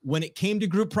when it came to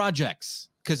group projects,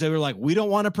 because they were like, we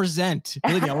don't want to present.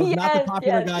 Believe me, I was not the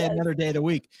popular guy another day of the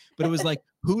week, but it was like,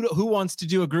 who wants to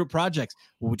do a group project?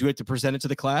 Well, would you have to present it to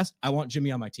the class? I want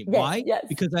Jimmy on my team. Why? Yes.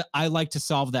 Because I like to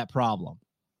solve that problem.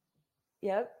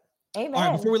 Yep. Amen. All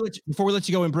right, before we let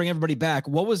you go and bring everybody back,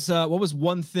 what was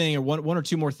one thing, or one or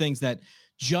two more things that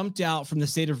jumped out from the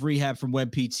state of rehab from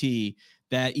WebPT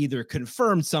that either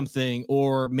confirmed something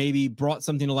or maybe brought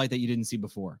something to light that you didn't see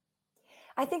before?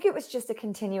 I think it was just a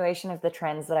continuation of the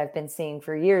trends that I've been seeing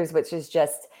for years, which is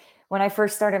just, when I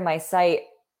first started my site,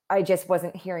 I just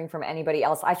wasn't hearing from anybody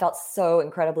else. I felt so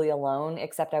incredibly alone,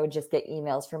 except I would just get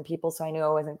emails from people, so I knew I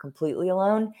wasn't completely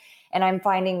alone. And I'm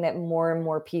finding that more and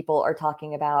more people are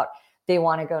talking about they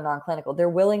want to go non-clinical. They're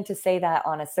willing to say that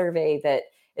on a survey that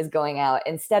is going out,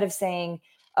 instead of saying,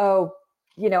 oh,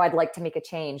 I'd like to make a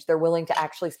change. They're willing to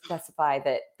actually specify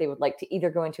that they would like to either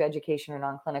go into education or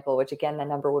non-clinical, which again, the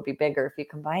number would be bigger if you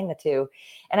combine the two.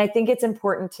 And I think it's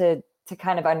important to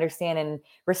kind of understand and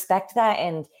respect that.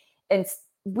 And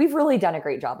we've really done a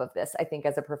great job of this, I think,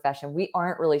 as a profession. We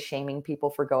aren't really shaming people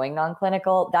for going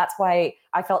non-clinical. That's why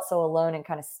I felt so alone and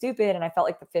kind of stupid. And I felt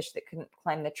like the fish that couldn't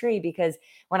climb the tree, because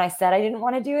when I said I didn't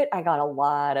want to do it, I got a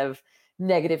lot of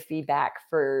negative feedback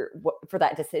for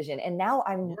that decision. And now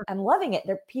I'm loving it.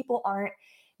 People aren't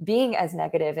being as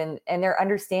negative, and they're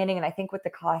understanding. And I think with the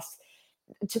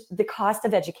cost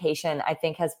of education, I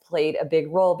think, has played a big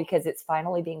role, because it's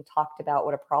finally being talked about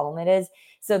what a problem it is.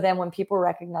 So then when people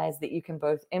recognize that you can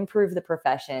both improve the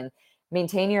profession,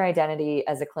 maintain your identity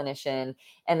as a clinician,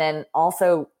 and then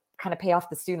also kind of pay off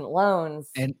the student loans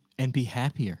and be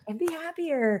happier. Maybe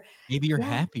you're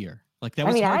happier. Like that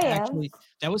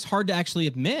was hard to actually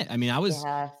admit. I mean, I was,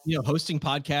 hosting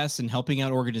podcasts and helping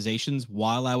out organizations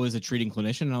while I was a treating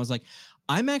clinician. And I was like,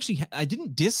 I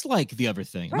didn't dislike the other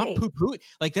thing. Right. I'm not poo-poo.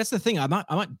 Like, that's the thing. I'm not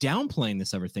downplaying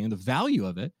this other thing and the value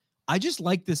of it. I just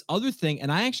like this other thing.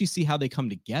 And I actually see how they come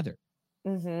together.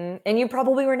 Mm-hmm. And you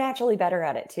probably were naturally better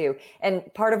at it too.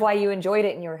 And part of why you enjoyed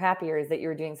it and you were happier is that you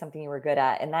were doing something you were good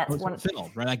at. And that's one fulfilled,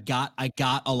 right? I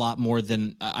got a lot more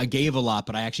than I gave a lot,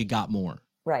 but I actually got more.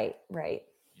 Right.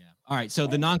 Yeah. All right. So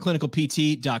the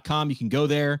nonclinicalpt.com, you can go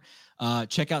there,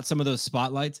 check out some of those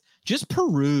spotlights. Just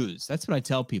peruse. That's what I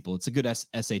tell people. It's a good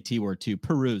SAT word too.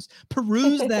 Peruse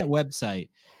that website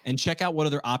and check out what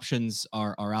other options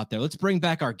are out there. Let's bring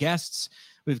back our guests.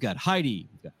 We've got Heidi,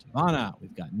 we've got TaVona,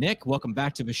 we've got Nick. Welcome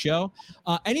back to the show.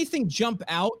 Anything jump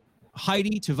out,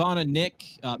 Heidi, TaVona, Nick,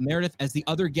 Meredith, as the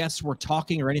other guests were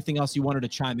talking, or anything else you wanted to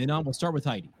chime in on? We'll start with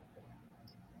Heidi.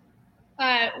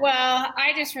 Well,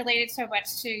 I just related so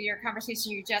much to your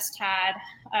conversation you just had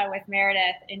with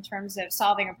Meredith in terms of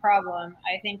solving a problem.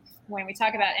 I think when we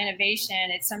talk about innovation,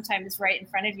 it's sometimes right in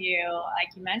front of you,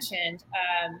 like you mentioned.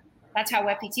 That's how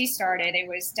WebPT started. It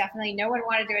was definitely no one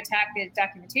wanted to attack the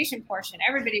documentation portion.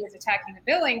 Everybody was attacking the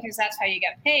billing because that's how you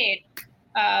get paid.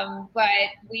 But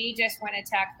we just want to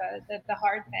attack the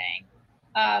hard thing.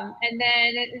 And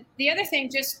then the other thing,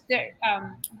 just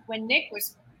when Nick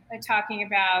was talking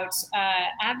about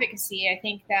advocacy, I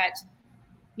think that,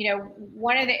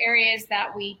 one of the areas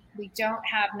that we don't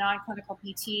have non-clinical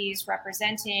PTs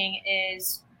representing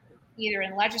is either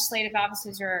in legislative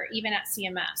offices or even at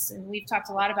CMS. And we've talked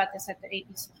a lot about this at the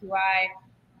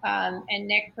APCQI. And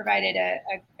Nick provided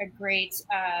a great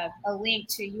a link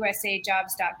to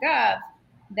usajobs.gov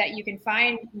that you can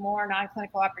find more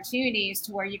non-clinical opportunities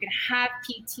to where you can have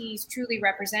PTs truly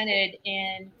represented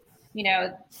in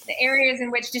the areas in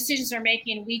which decisions are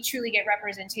making. We truly get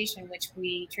representation, which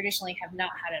we traditionally have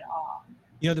not had at all.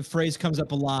 The phrase comes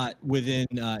up a lot within,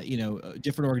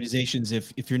 different organizations.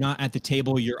 If you're not at the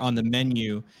table, you're on the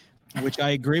menu, which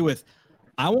I agree with.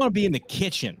 I want to be in the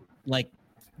kitchen. Like,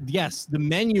 yes, the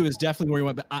menu is definitely where you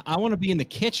want, but I want to be in the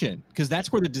kitchen because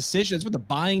that's where the decisions, that's where the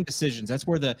buying decisions, that's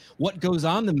where what goes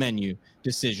on the menu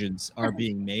decisions are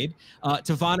being made.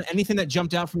 TaVona, anything that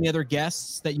jumped out from the other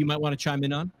guests that you might want to chime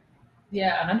in on?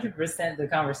 Yeah, 100% the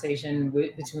conversation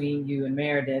between you and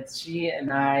Meredith. She and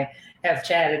I have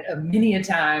chatted many a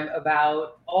time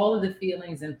about all of the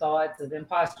feelings and thoughts of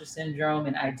imposter syndrome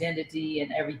and identity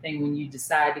and everything when you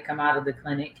decide to come out of the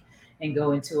clinic and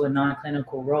go into a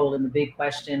non-clinical role. And the big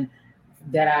question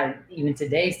that I even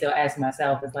today still ask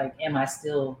myself is like, am I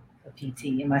still a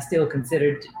PT? Am I still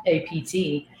considered a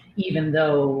PT, even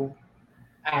though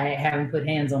I haven't put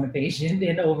hands on a patient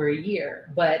in over a year?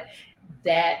 But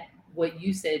that, what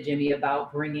you said, Jimmy,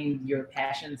 about bringing your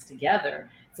passions together.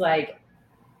 It's like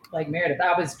Meredith,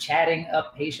 I was chatting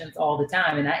up patients all the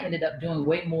time, and I ended up doing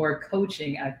way more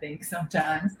coaching, I think,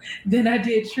 sometimes than I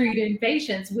did treating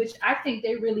patients, which I think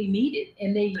they really needed.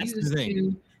 And they used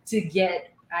to get,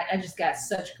 I just got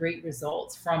such great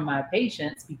results from my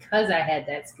patients because I had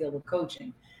that skill of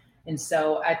coaching. And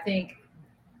so I think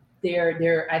there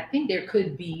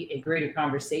could be a greater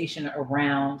conversation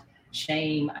around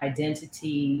shame,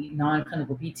 identity,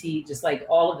 non-clinical PT, just like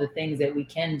all of the things that we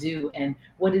can do, and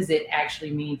what does it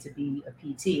actually mean to be a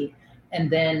PT?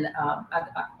 And then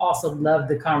I also love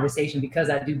the conversation, because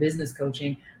I do business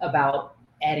coaching, about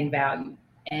adding value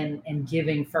and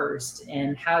giving first,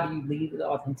 and how do you lead with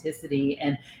authenticity,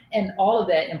 and all of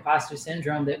that imposter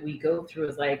syndrome that we go through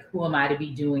is like, who am I to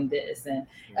be doing this? And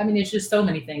I mean, it's just so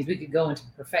many things. We could go into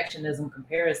perfectionism,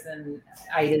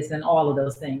 comparison-itis, and all of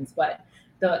those things, but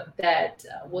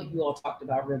what you all talked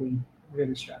about really,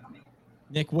 really struck me.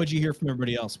 Nick, what'd you hear from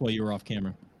everybody else while you were off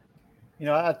camera?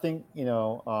 I think,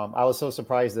 I was so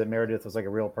surprised that Meredith was like a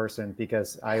real person,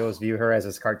 because I always view her as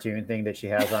this cartoon thing that she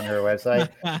has on her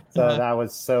website. So I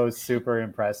was so super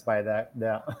impressed by that.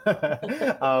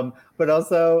 But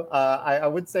also, I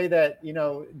would say that,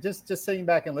 just sitting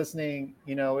back and listening,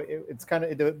 it's kind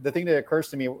of the thing that occurs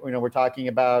to me, we're talking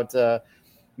about,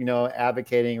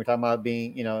 advocating, we're talking about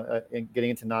being,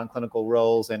 getting into non-clinical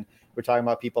roles. And we're talking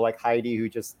about people like Heidi, who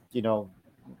just,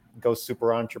 go super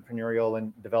entrepreneurial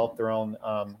and develop their own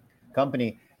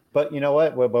company. But you know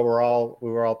what? We were all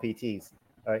PTs,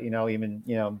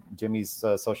 even, Jimmy's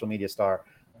social media star.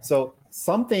 So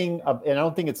something, and I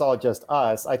don't think it's all just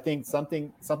us. I think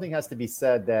something has to be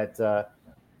said that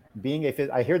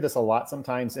I hear this a lot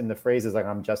sometimes in the phrases like,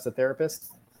 I'm just a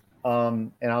therapist.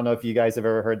 And I don't know if you guys have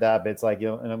ever heard that, but it's like,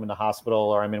 and I'm in the hospital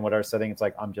or I'm in whatever setting, it's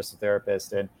like, I'm just a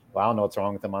therapist, and well, I don't know what's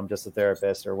wrong with them, I'm just a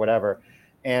therapist or whatever.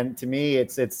 And to me,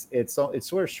 it's sort of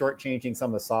shortchanging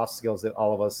some of the soft skills that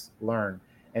all of us learn.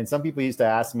 And some people used to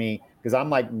ask me, because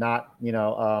I'm like not,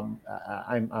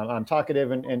 I'm talkative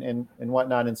and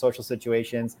whatnot in social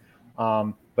situations.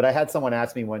 But I had someone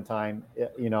ask me one time,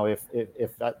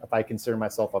 if I consider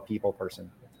myself a people person.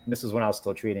 And this is when I was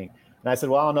still treating. And I said,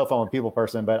 well, I don't know if I'm a people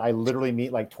person, but I literally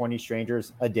meet like 20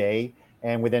 strangers a day.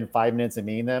 And within 5 minutes of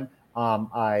meeting them,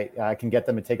 I can get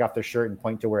them to take off their shirt and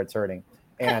point to where it's hurting.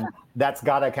 And that's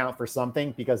got to account for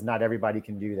something, because not everybody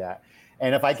can do that.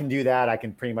 And if I can do that, I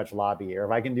can pretty much lobby. Or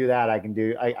if I can do that, I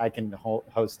can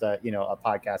host a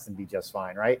podcast and be just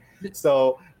fine, right?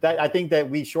 So that I think that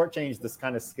we shortchange this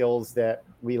kind of skills that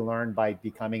we learned by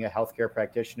becoming a healthcare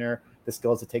practitioner, the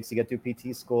skills it takes to get through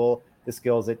PT school, the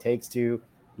skills it takes to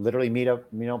literally meet a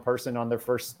person on their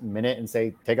first minute and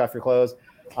say, take off your clothes.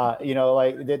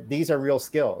 These are real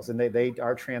skills, and they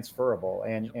are transferable,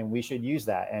 and we should use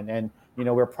that. And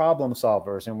we're problem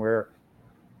solvers, and we're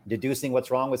deducing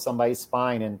what's wrong with somebody's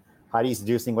spine, and Heidi's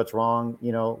deducing what's wrong,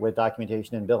 with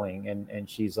documentation and billing, and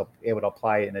she's able to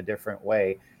apply it in a different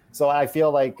way. So I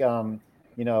feel like,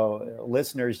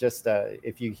 listeners, just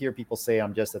if you hear people say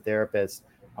I'm just a therapist,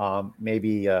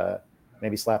 maybe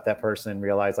slap that person and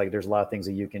realize like there's a lot of things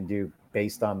that you can do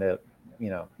based on the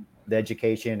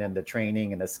education and the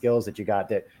training and the skills that you got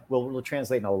that will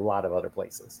translate in a lot of other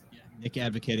places. Yeah, Nick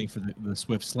advocating for the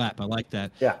swift slap. I like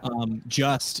that. Yeah.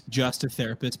 Just a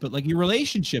therapist, but like your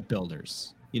relationship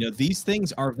builders, these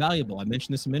things are valuable. I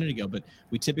mentioned this a minute ago, but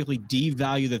we typically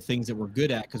devalue the things that we're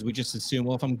good at because we just assume,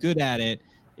 well, if I'm good at it,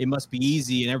 it must be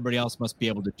easy and everybody else must be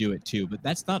able to do it too. But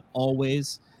that's not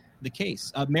always the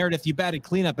case. Meredith, you batted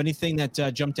cleanup. Anything that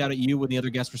jumped out at you when the other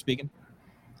guests were speaking?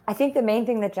 I think the main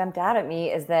thing that jumped out at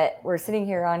me is that we're sitting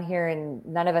here and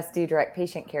none of us do direct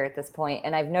patient care at this point.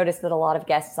 And I've noticed that a lot of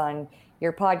guests on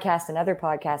your podcast and other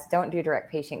podcasts don't do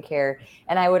direct patient care.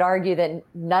 And I would argue that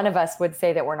none of us would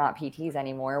say that we're not PTs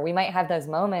anymore. We might have those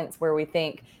moments where we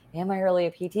think, am I really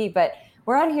a PT? But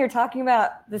we're on here talking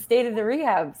about the state of the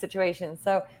rehab situation.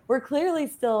 So we're clearly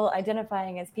still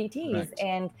identifying as PTs. Right.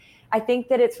 And I think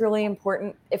that it's really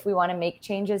important if we want to make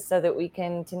changes so that we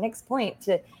can, to Nick's point,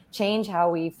 to change how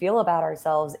we feel about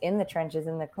ourselves in the trenches,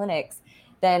 in the clinics,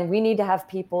 then we need to have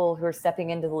people who are stepping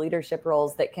into the leadership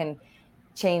roles that can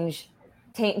change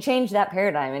that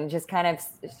paradigm and just kind of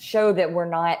show that we're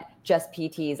not just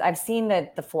PTs. I've seen the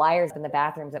flyers in the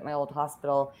bathrooms at my old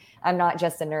hospital. I'm not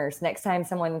just a nurse. Next time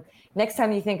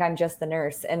you think I'm just the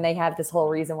nurse, and they have this whole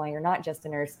reason why you're not just a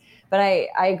nurse. But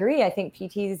I agree. I think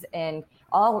PTs and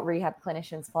all rehab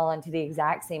clinicians fall into the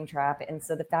exact same trap. And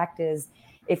so the fact is,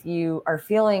 if you are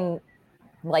feeling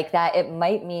like that, it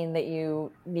might mean that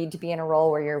you need to be in a role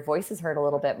where your voice is heard a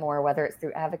little bit more, whether it's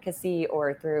through advocacy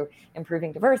or through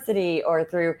improving diversity or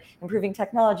through improving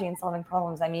technology and solving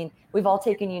problems. I mean, we've all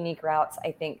taken unique routes,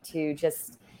 I think, to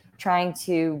just trying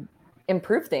to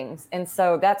improve things. And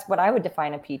so that's what I would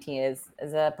define a PT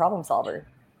as a problem solver.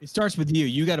 It starts with you.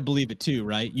 You got to believe it too,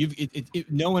 right?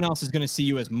 No one else is going to see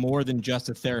you as more than just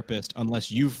a therapist unless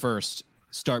you first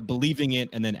start believing it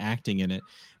and then acting in it.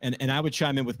 And I would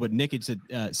chime in with what Nick had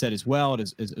said as well,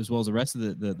 as well as the rest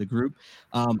of the group.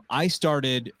 I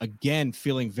started, again,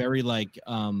 feeling very like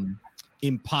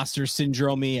imposter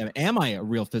syndrome-y. Am I a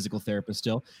real physical therapist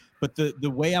still? But the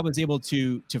way I was able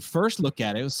to first look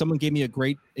at it was someone gave me a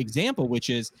great example, which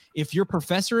is if your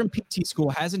professor in PT school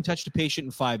hasn't touched a patient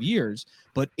in 5 years,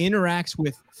 but interacts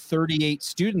with 38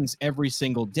 students every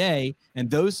single day, and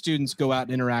those students go out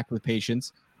and interact with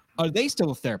patients, are they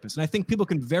still a therapist? And I think people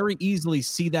can very easily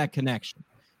see that connection.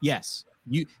 Yes,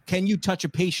 can you touch a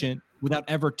patient without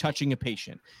ever touching a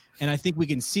patient? And I think we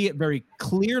can see it very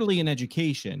clearly in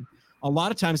education. A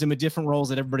lot of times in the different roles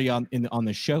that everybody on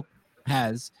the show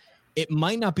has, it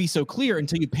might not be so clear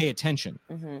until you pay attention.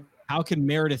 Mm-hmm. How can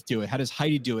Meredith do it? How does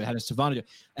Heidi do it? How does TaVona do it?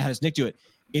 How does Nick do it?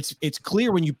 It's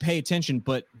clear when you pay attention,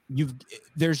 but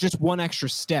there's just one extra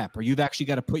step, or you've actually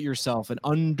got to put yourself and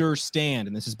understand,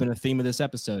 and this has been a theme of this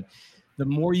episode, the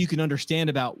more you can understand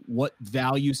about what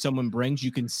value someone brings,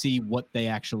 you can see what they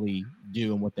actually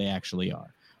do and what they actually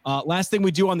are. Last thing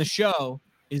we do on the show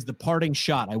is the parting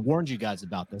shot. I warned you guys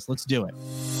about this. Let's do it.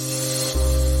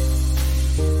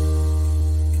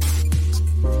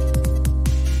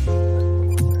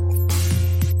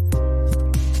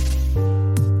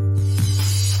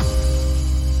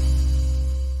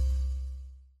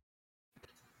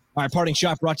 All right, parting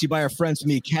shot brought to you by our friends from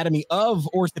the Academy of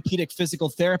Orthopedic Physical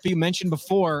Therapy. Mentioned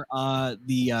before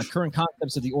the current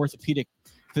concepts of the orthopedic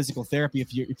physical therapy.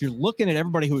 If you're looking at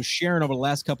everybody who was sharing over the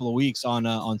last couple of weeks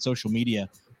on social media,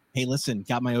 hey, listen,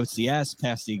 got my OCS,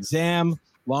 passed the exam,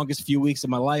 longest few weeks of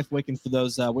my life, waiting for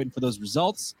those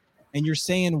results, and you're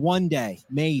saying one day,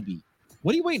 maybe.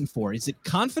 What are you waiting for? Is it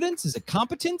confidence? Is it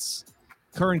competence?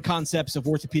 Current Concepts of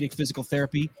Orthopedic Physical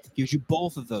Therapy gives you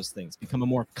both of those things. Become a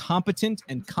more competent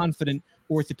and confident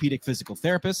orthopedic physical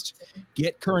therapist.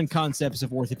 Get Current Concepts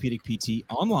of Orthopedic PT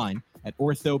online at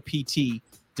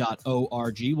orthopt.org.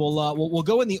 We'll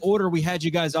go in the order we had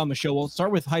you guys on the show. We'll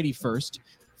start with Heidi first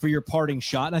for your parting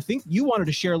shot. And I think you wanted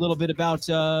to share a little bit about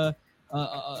a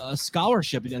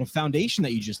scholarship and a foundation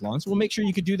that you just launched. So we'll make sure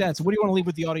you could do that. So what do you want to leave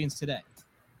with the audience today?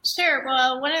 Sure.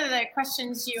 Well, one of the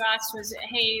questions you asked was,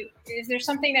 hey, is there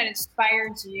something that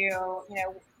inspired you?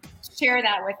 Share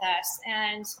that with us.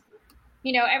 And,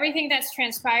 everything that's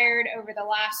transpired over the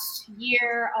last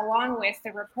year, along with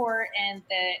the report and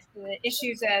the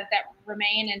issues that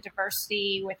remain in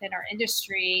diversity within our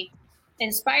industry,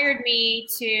 inspired me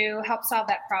to help solve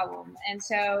that problem. And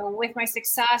so with my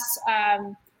success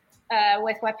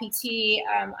with WebPT,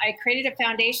 I created a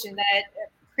foundation that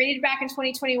created back in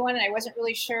 2021, and I wasn't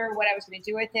really sure what I was going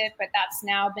to do with it, but that's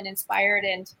now been inspired,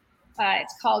 and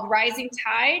it's called Rising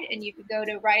Tide, and you could go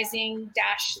to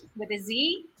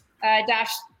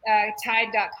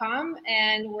rising-tide.com,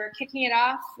 and we're kicking it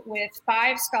off with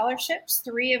 5 scholarships,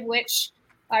 3 of which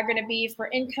are going to be for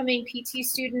incoming PT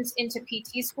students into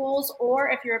PT schools, or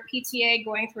if you're a PTA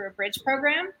going through a bridge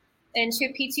program into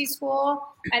PT school,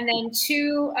 and then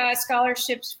 2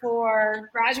 scholarships for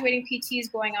graduating PTs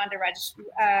going on to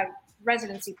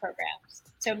residency programs.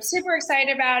 So I'm super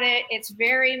excited about it. It's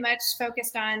very much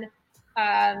focused on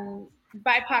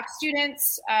BIPOC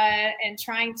students and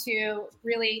trying to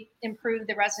really improve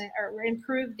the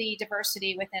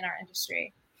diversity within our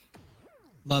industry.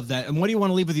 Love that. And what do you want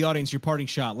to leave with the audience, your parting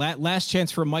shot? Last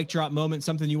chance for a mic drop moment,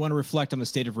 something you want to reflect on the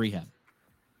state of rehab.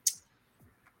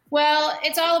 Well,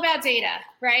 it's all about data,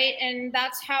 right? And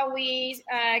that's how we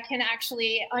can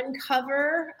actually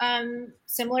uncover,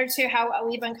 similar to how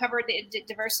we've uncovered the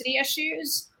diversity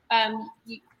issues. And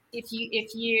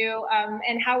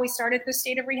how we started the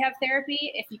state of rehab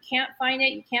therapy. If you can't find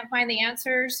it, you can't find the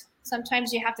answers.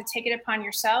 Sometimes you have to take it upon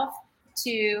yourself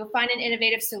to find an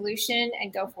innovative solution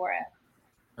and go for it.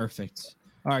 Perfect.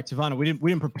 All right, TaVona, we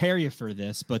didn't prepare you for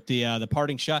this, but the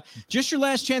parting shot, just your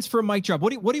last chance for a mic drop.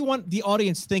 What do you want the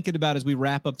audience thinking about as we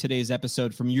wrap up today's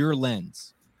episode from your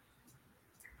lens?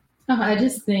 I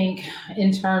just think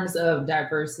in terms of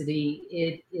diversity,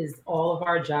 it is all of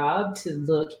our job to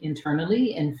look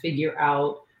internally and figure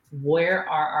out where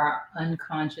are our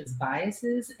unconscious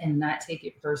biases and not take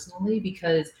it personally,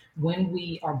 because when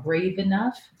we are brave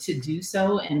enough to do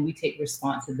so and we take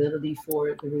responsibility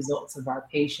for the results of our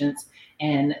patients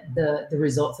and the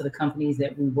results of the companies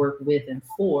that we work with and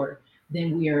for,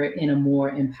 then we are in a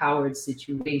more empowered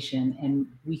situation and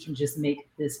we can just make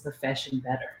this profession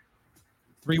better.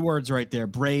 3 words right there: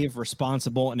 brave,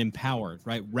 responsible, and empowered,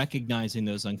 right? Recognizing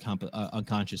those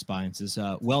unconscious biases.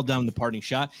 Well done, the parting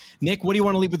shot. Nick, what do you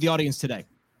want to leave with the audience today?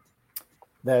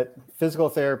 That physical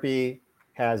therapy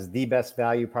has the best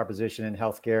value proposition in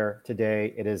healthcare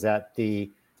today. It is at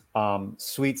the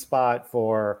sweet spot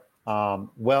for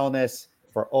wellness,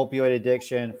 for opioid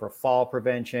addiction, for fall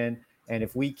prevention. And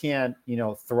if we can't,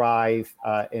 thrive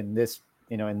in this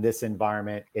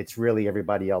environment, it's really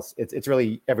everybody else. It's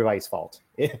really everybody's fault.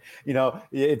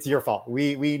 It's your fault.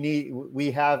 We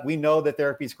know that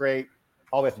therapy is great.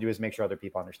 All we have to do is make sure other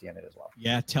people understand it as well.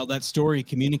 Yeah, tell that story,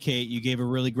 communicate. You gave a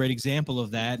really great example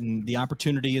of that, and the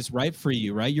opportunity is ripe for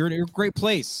you, right? You're in a great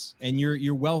place, and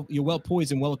you're well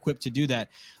poised and well equipped to do that.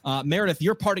 Meredith,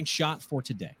 your parting shot for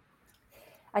today.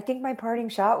 I think my parting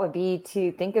shot would be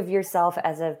to think of yourself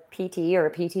as a PT or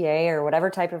a PTA or whatever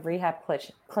type of rehab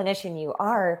clinician you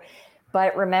are,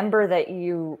 but remember that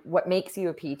what makes you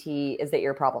a PT is that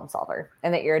you're a problem solver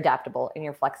and that you're adaptable and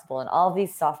you're flexible, and all of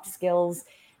these soft skills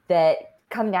that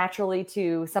come naturally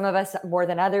to some of us more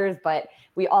than others, but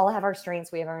we all have our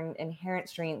strengths. We have our inherent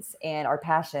strengths and our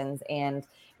passions, and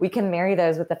we can marry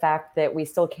those with the fact that we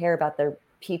still care about the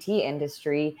PT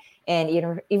industry. And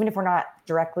even if we're not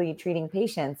directly treating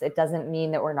patients, it doesn't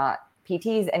mean that we're not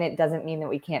PTs, and it doesn't mean that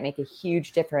we can't make a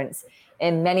huge difference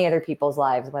in many other people's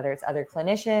lives, whether it's other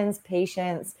clinicians,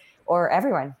 patients, or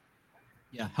everyone.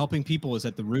 Yeah, helping people is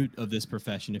at the root of this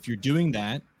profession. If you're doing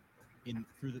that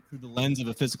through the lens of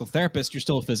a physical therapist, you're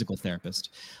still a physical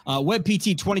therapist.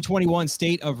 WebPT 2021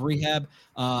 State of Rehab.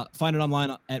 Find it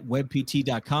online at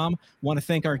webpt.com. Want to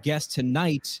thank our guest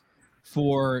tonight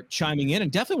for chiming in,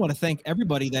 and definitely want to thank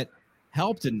everybody that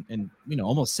helped and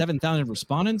almost 7,000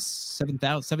 respondents,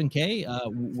 7K.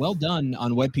 Well done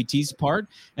on WebPT's part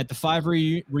at the 5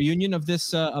 reunion of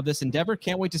this endeavor.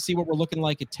 Can't wait to see what we're looking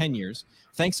like at 10 years.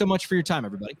 Thanks so much for your time,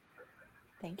 everybody.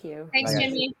 Thank you. Thanks,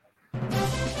 Jimmy.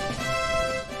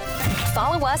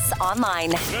 Follow us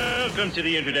online. Welcome to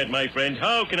the internet, my friend.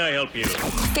 How can I help you?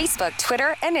 Facebook,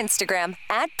 Twitter, and Instagram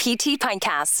at PT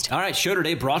Pintcast. All right, show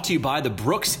today brought to you by the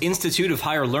Brooks Institute of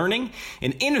Higher Learning,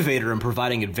 an innovator in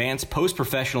providing advanced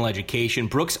post-professional education.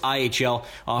 Brooks IHL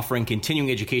offering continuing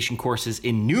education courses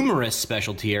in numerous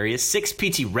specialty areas, 6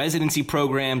 PT residency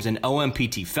programs, and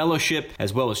OMPT fellowship,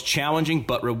 as well as challenging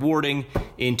but rewarding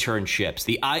internships.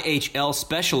 The IHL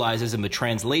specializes in the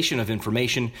translation of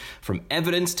information from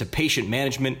evidence to patient patient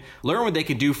management. Learn what they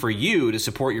can do for you to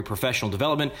support your professional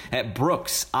development at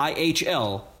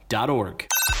brooksihl.org.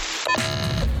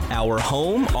 Our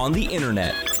home on the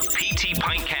internet.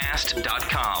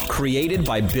 PTPintcast.com. Created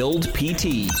by Build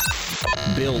PT.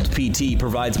 Build PT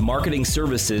provides marketing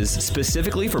services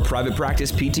specifically for private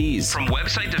practice PTs. From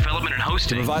website development and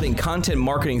hosting to providing content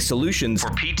marketing solutions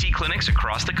for PT clinics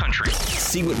across the country.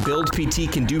 See what Build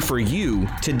PT can do for you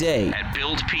today at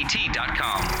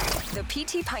buildpt.com. The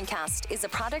PT Pintcast is a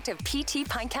product of PT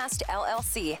Pintcast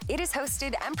LLC. It is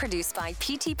hosted and produced by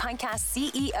PT Pintcast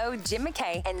CEO Jim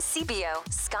McKay and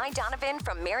CBO Sky Donovan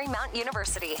from Marymount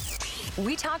University.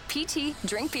 We talk PT,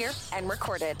 drink beer, and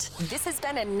record it. This has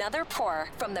been another pour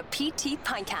from the PT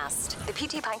Pintcast. The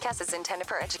PT Pintcast is intended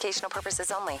for educational purposes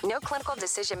only. No clinical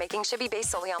decision-making should be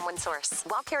based solely on one source.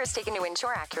 While care is taken to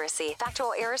ensure accuracy,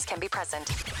 factual errors can be present.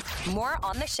 More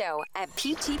on the show at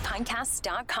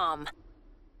ptpintcast.com.